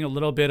ends up being a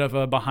little bit of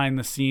a behind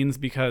the scenes,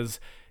 because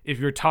if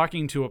you're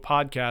talking to a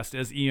podcast,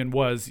 as Ian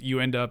was, you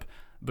end up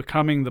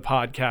becoming the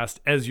podcast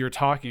as you're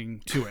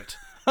talking to it.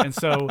 And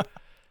so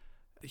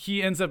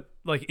he ends up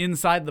like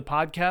inside the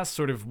podcast,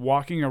 sort of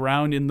walking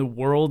around in the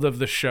world of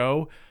the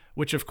show,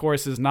 which of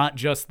course is not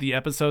just the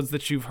episodes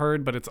that you've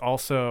heard, but it's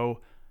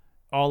also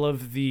all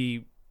of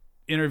the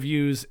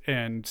interviews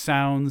and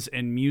sounds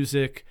and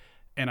music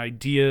and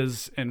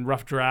ideas and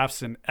rough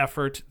drafts and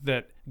effort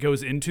that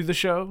goes into the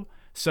show.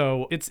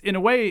 So it's, in a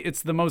way,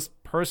 it's the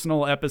most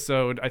personal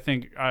episode I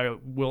think I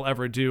will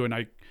ever do. And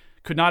I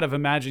could not have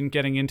imagined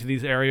getting into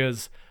these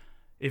areas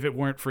if it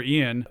weren't for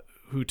Ian,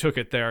 who took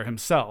it there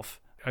himself.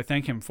 I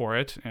thank him for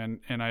it, and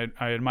I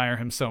admire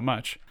him so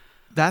much.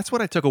 That's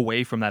what I took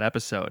away from that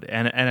episode.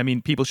 And I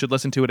mean, people should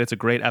listen to it. It's a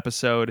great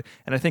episode.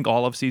 And I think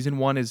all of season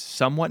 1 is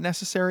somewhat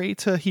necessary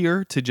to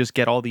hear, to just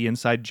get all the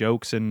inside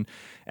jokes and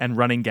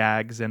running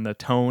gags and the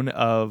tone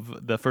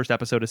of the first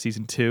episode of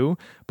season 2.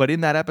 But in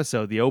that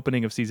episode, the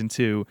opening of season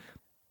 2,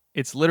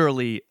 it's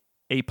literally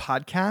a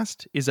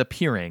podcast is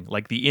appearing,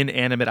 like the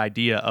inanimate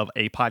idea of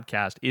a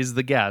podcast is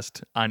the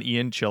guest on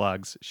Ian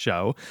Chillag's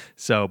show.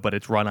 But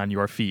it's run on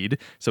your feed.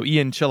 So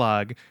Ian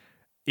Chillag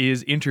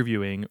is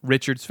interviewing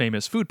Richard's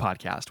Famous Food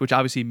Podcast, which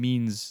obviously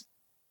means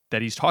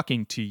that he's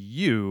talking to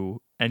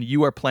you and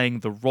you are playing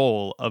the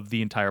role of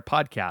the entire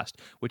podcast,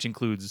 which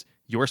includes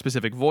your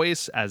specific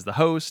voice as the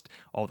host,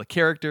 all the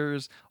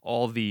characters,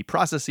 all the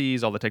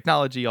processes, all the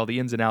technology, all the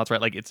ins and outs,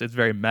 right? Like it's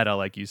very meta,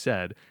 like you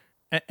said.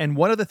 And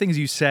one of the things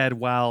you said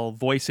while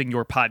voicing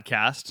your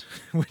podcast,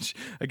 which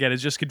again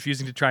is just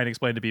confusing to try and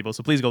explain to people,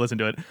 so please go listen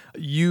to it.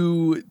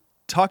 You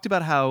talked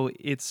about how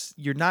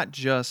you're not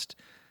just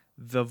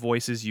the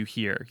voices you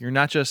hear. You're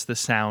not just the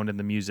sound and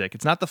the music.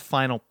 It's not the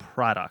final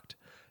product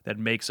that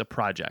makes a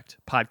project,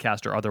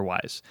 podcast or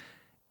otherwise.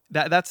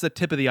 That's the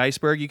tip of the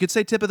iceberg. You could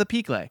say tip of the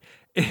picle.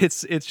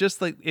 It's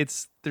just like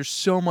there's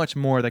so much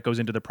more that goes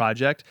into the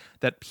project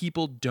that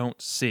people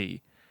don't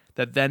see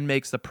that then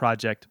makes the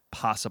project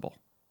possible.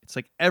 It's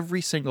like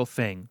every single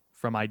thing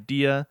from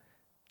idea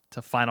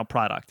to final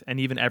product, and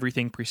even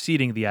everything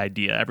preceding the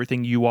idea,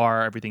 everything you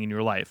are, everything in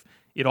your life,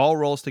 it all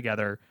rolls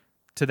together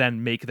to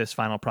then make this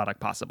final product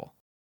possible.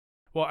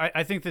 Well,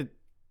 I think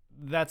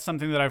that's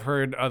something that I've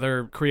heard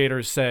other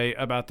creators say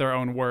about their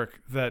own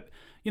work, that,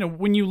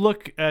 when you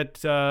look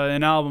at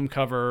an album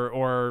cover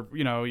or,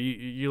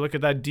 you look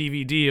at that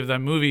DVD of that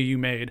movie you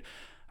made,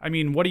 I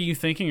mean, what are you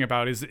thinking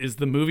about? Is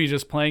the movie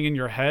just playing in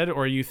your head,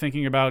 or are you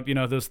thinking about,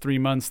 those 3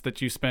 months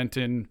that you spent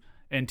in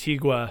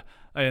Antigua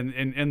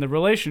and the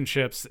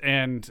relationships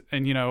and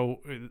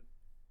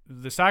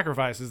the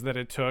sacrifices that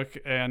it took?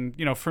 And,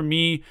 for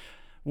me,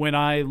 when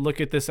I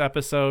look at this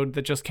episode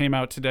that just came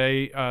out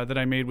today that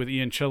I made with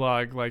Ian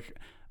Chillag, like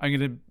I'm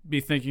going to be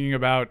thinking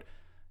about,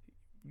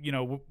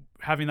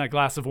 having that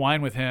glass of wine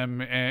with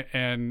him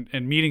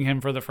and meeting him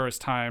for the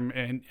first time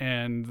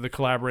and the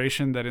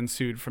collaboration that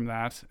ensued from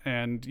that.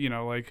 And,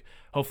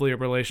 hopefully a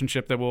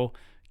relationship that will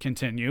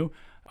continue.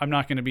 I'm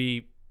not going to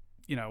be,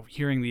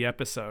 hearing the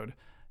episode.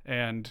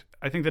 And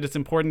I think that it's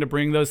important to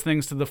bring those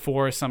things to the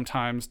fore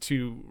sometimes,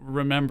 to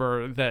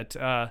remember that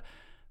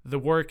the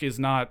work is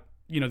not,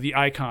 the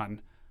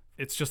icon.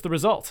 It's just the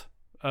result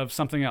of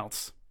something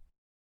else.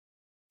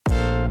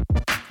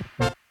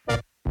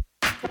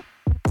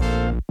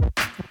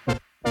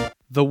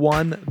 The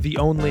one, the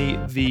only,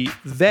 the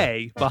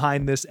they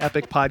behind this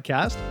epic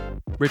podcast,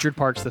 Richard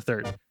Parks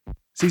III.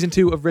 Season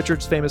 2 of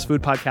Richard's Famous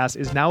Food Podcast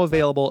is now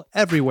available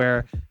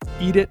everywhere.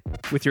 Eat it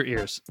with your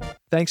ears.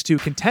 Thanks to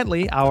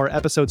Contently, our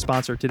episode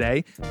sponsor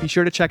today. Be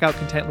sure to check out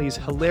Contently's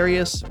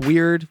hilarious,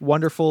 weird,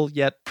 wonderful,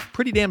 yet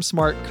pretty damn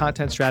smart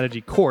content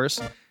strategy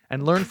course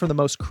and learn from the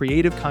most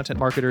creative content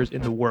marketers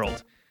in the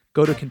world.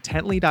 Go to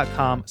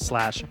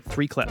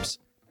contently.com/3clips.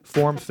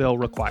 Form fill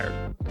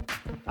required.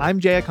 I'm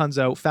Jay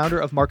Acunzo, founder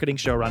of Marketing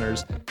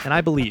Showrunners, and I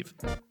believe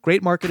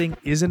great marketing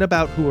isn't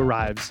about who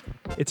arrives,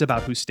 it's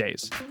about who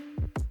stays.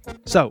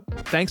 So,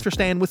 thanks for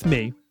staying with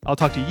me. I'll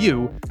talk to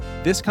you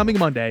this coming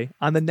Monday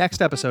on the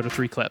next episode of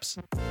 3 Clips.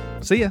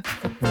 See ya.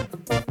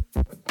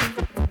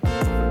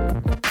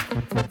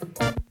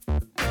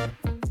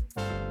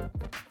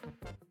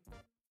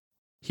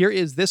 Here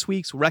is this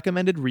week's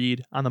recommended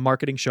read on the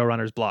Marketing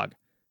Showrunners blog.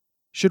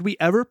 Should we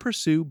ever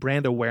pursue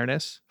brand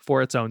awareness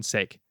for its own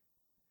sake?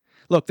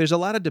 Look, there's a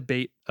lot of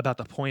debate about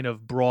the point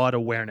of broad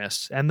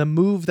awareness and the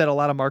move that a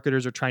lot of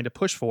marketers are trying to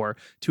push for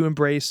to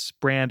embrace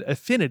brand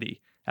affinity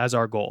as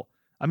our goal.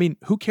 I mean,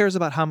 who cares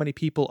about how many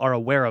people are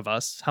aware of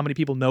us, how many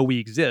people know we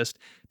exist?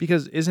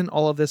 Because isn't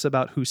all of this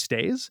about who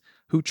stays,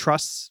 who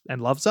trusts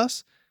and loves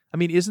us? I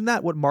mean, isn't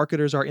that what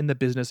marketers are in the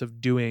business of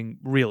doing,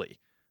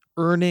 really?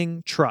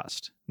 Earning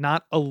trust,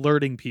 not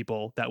alerting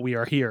people that we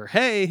are here.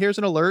 Hey, here's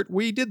an alert.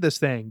 We did this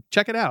thing.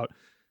 Check it out.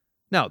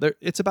 No,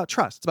 it's about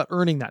trust. It's about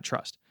earning that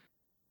trust.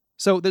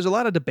 So there's a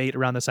lot of debate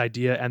around this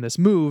idea and this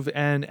move,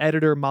 and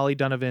editor Molly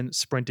Donovan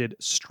sprinted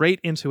straight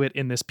into it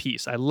in this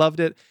piece. I loved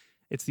it.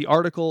 It's the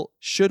article,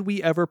 Should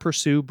We Ever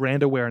Pursue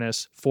Brand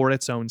Awareness for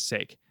Its Own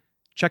Sake?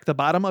 Check the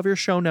bottom of your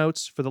show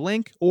notes for the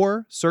link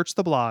or search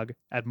the blog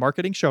at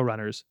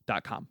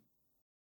marketingshowrunners.com.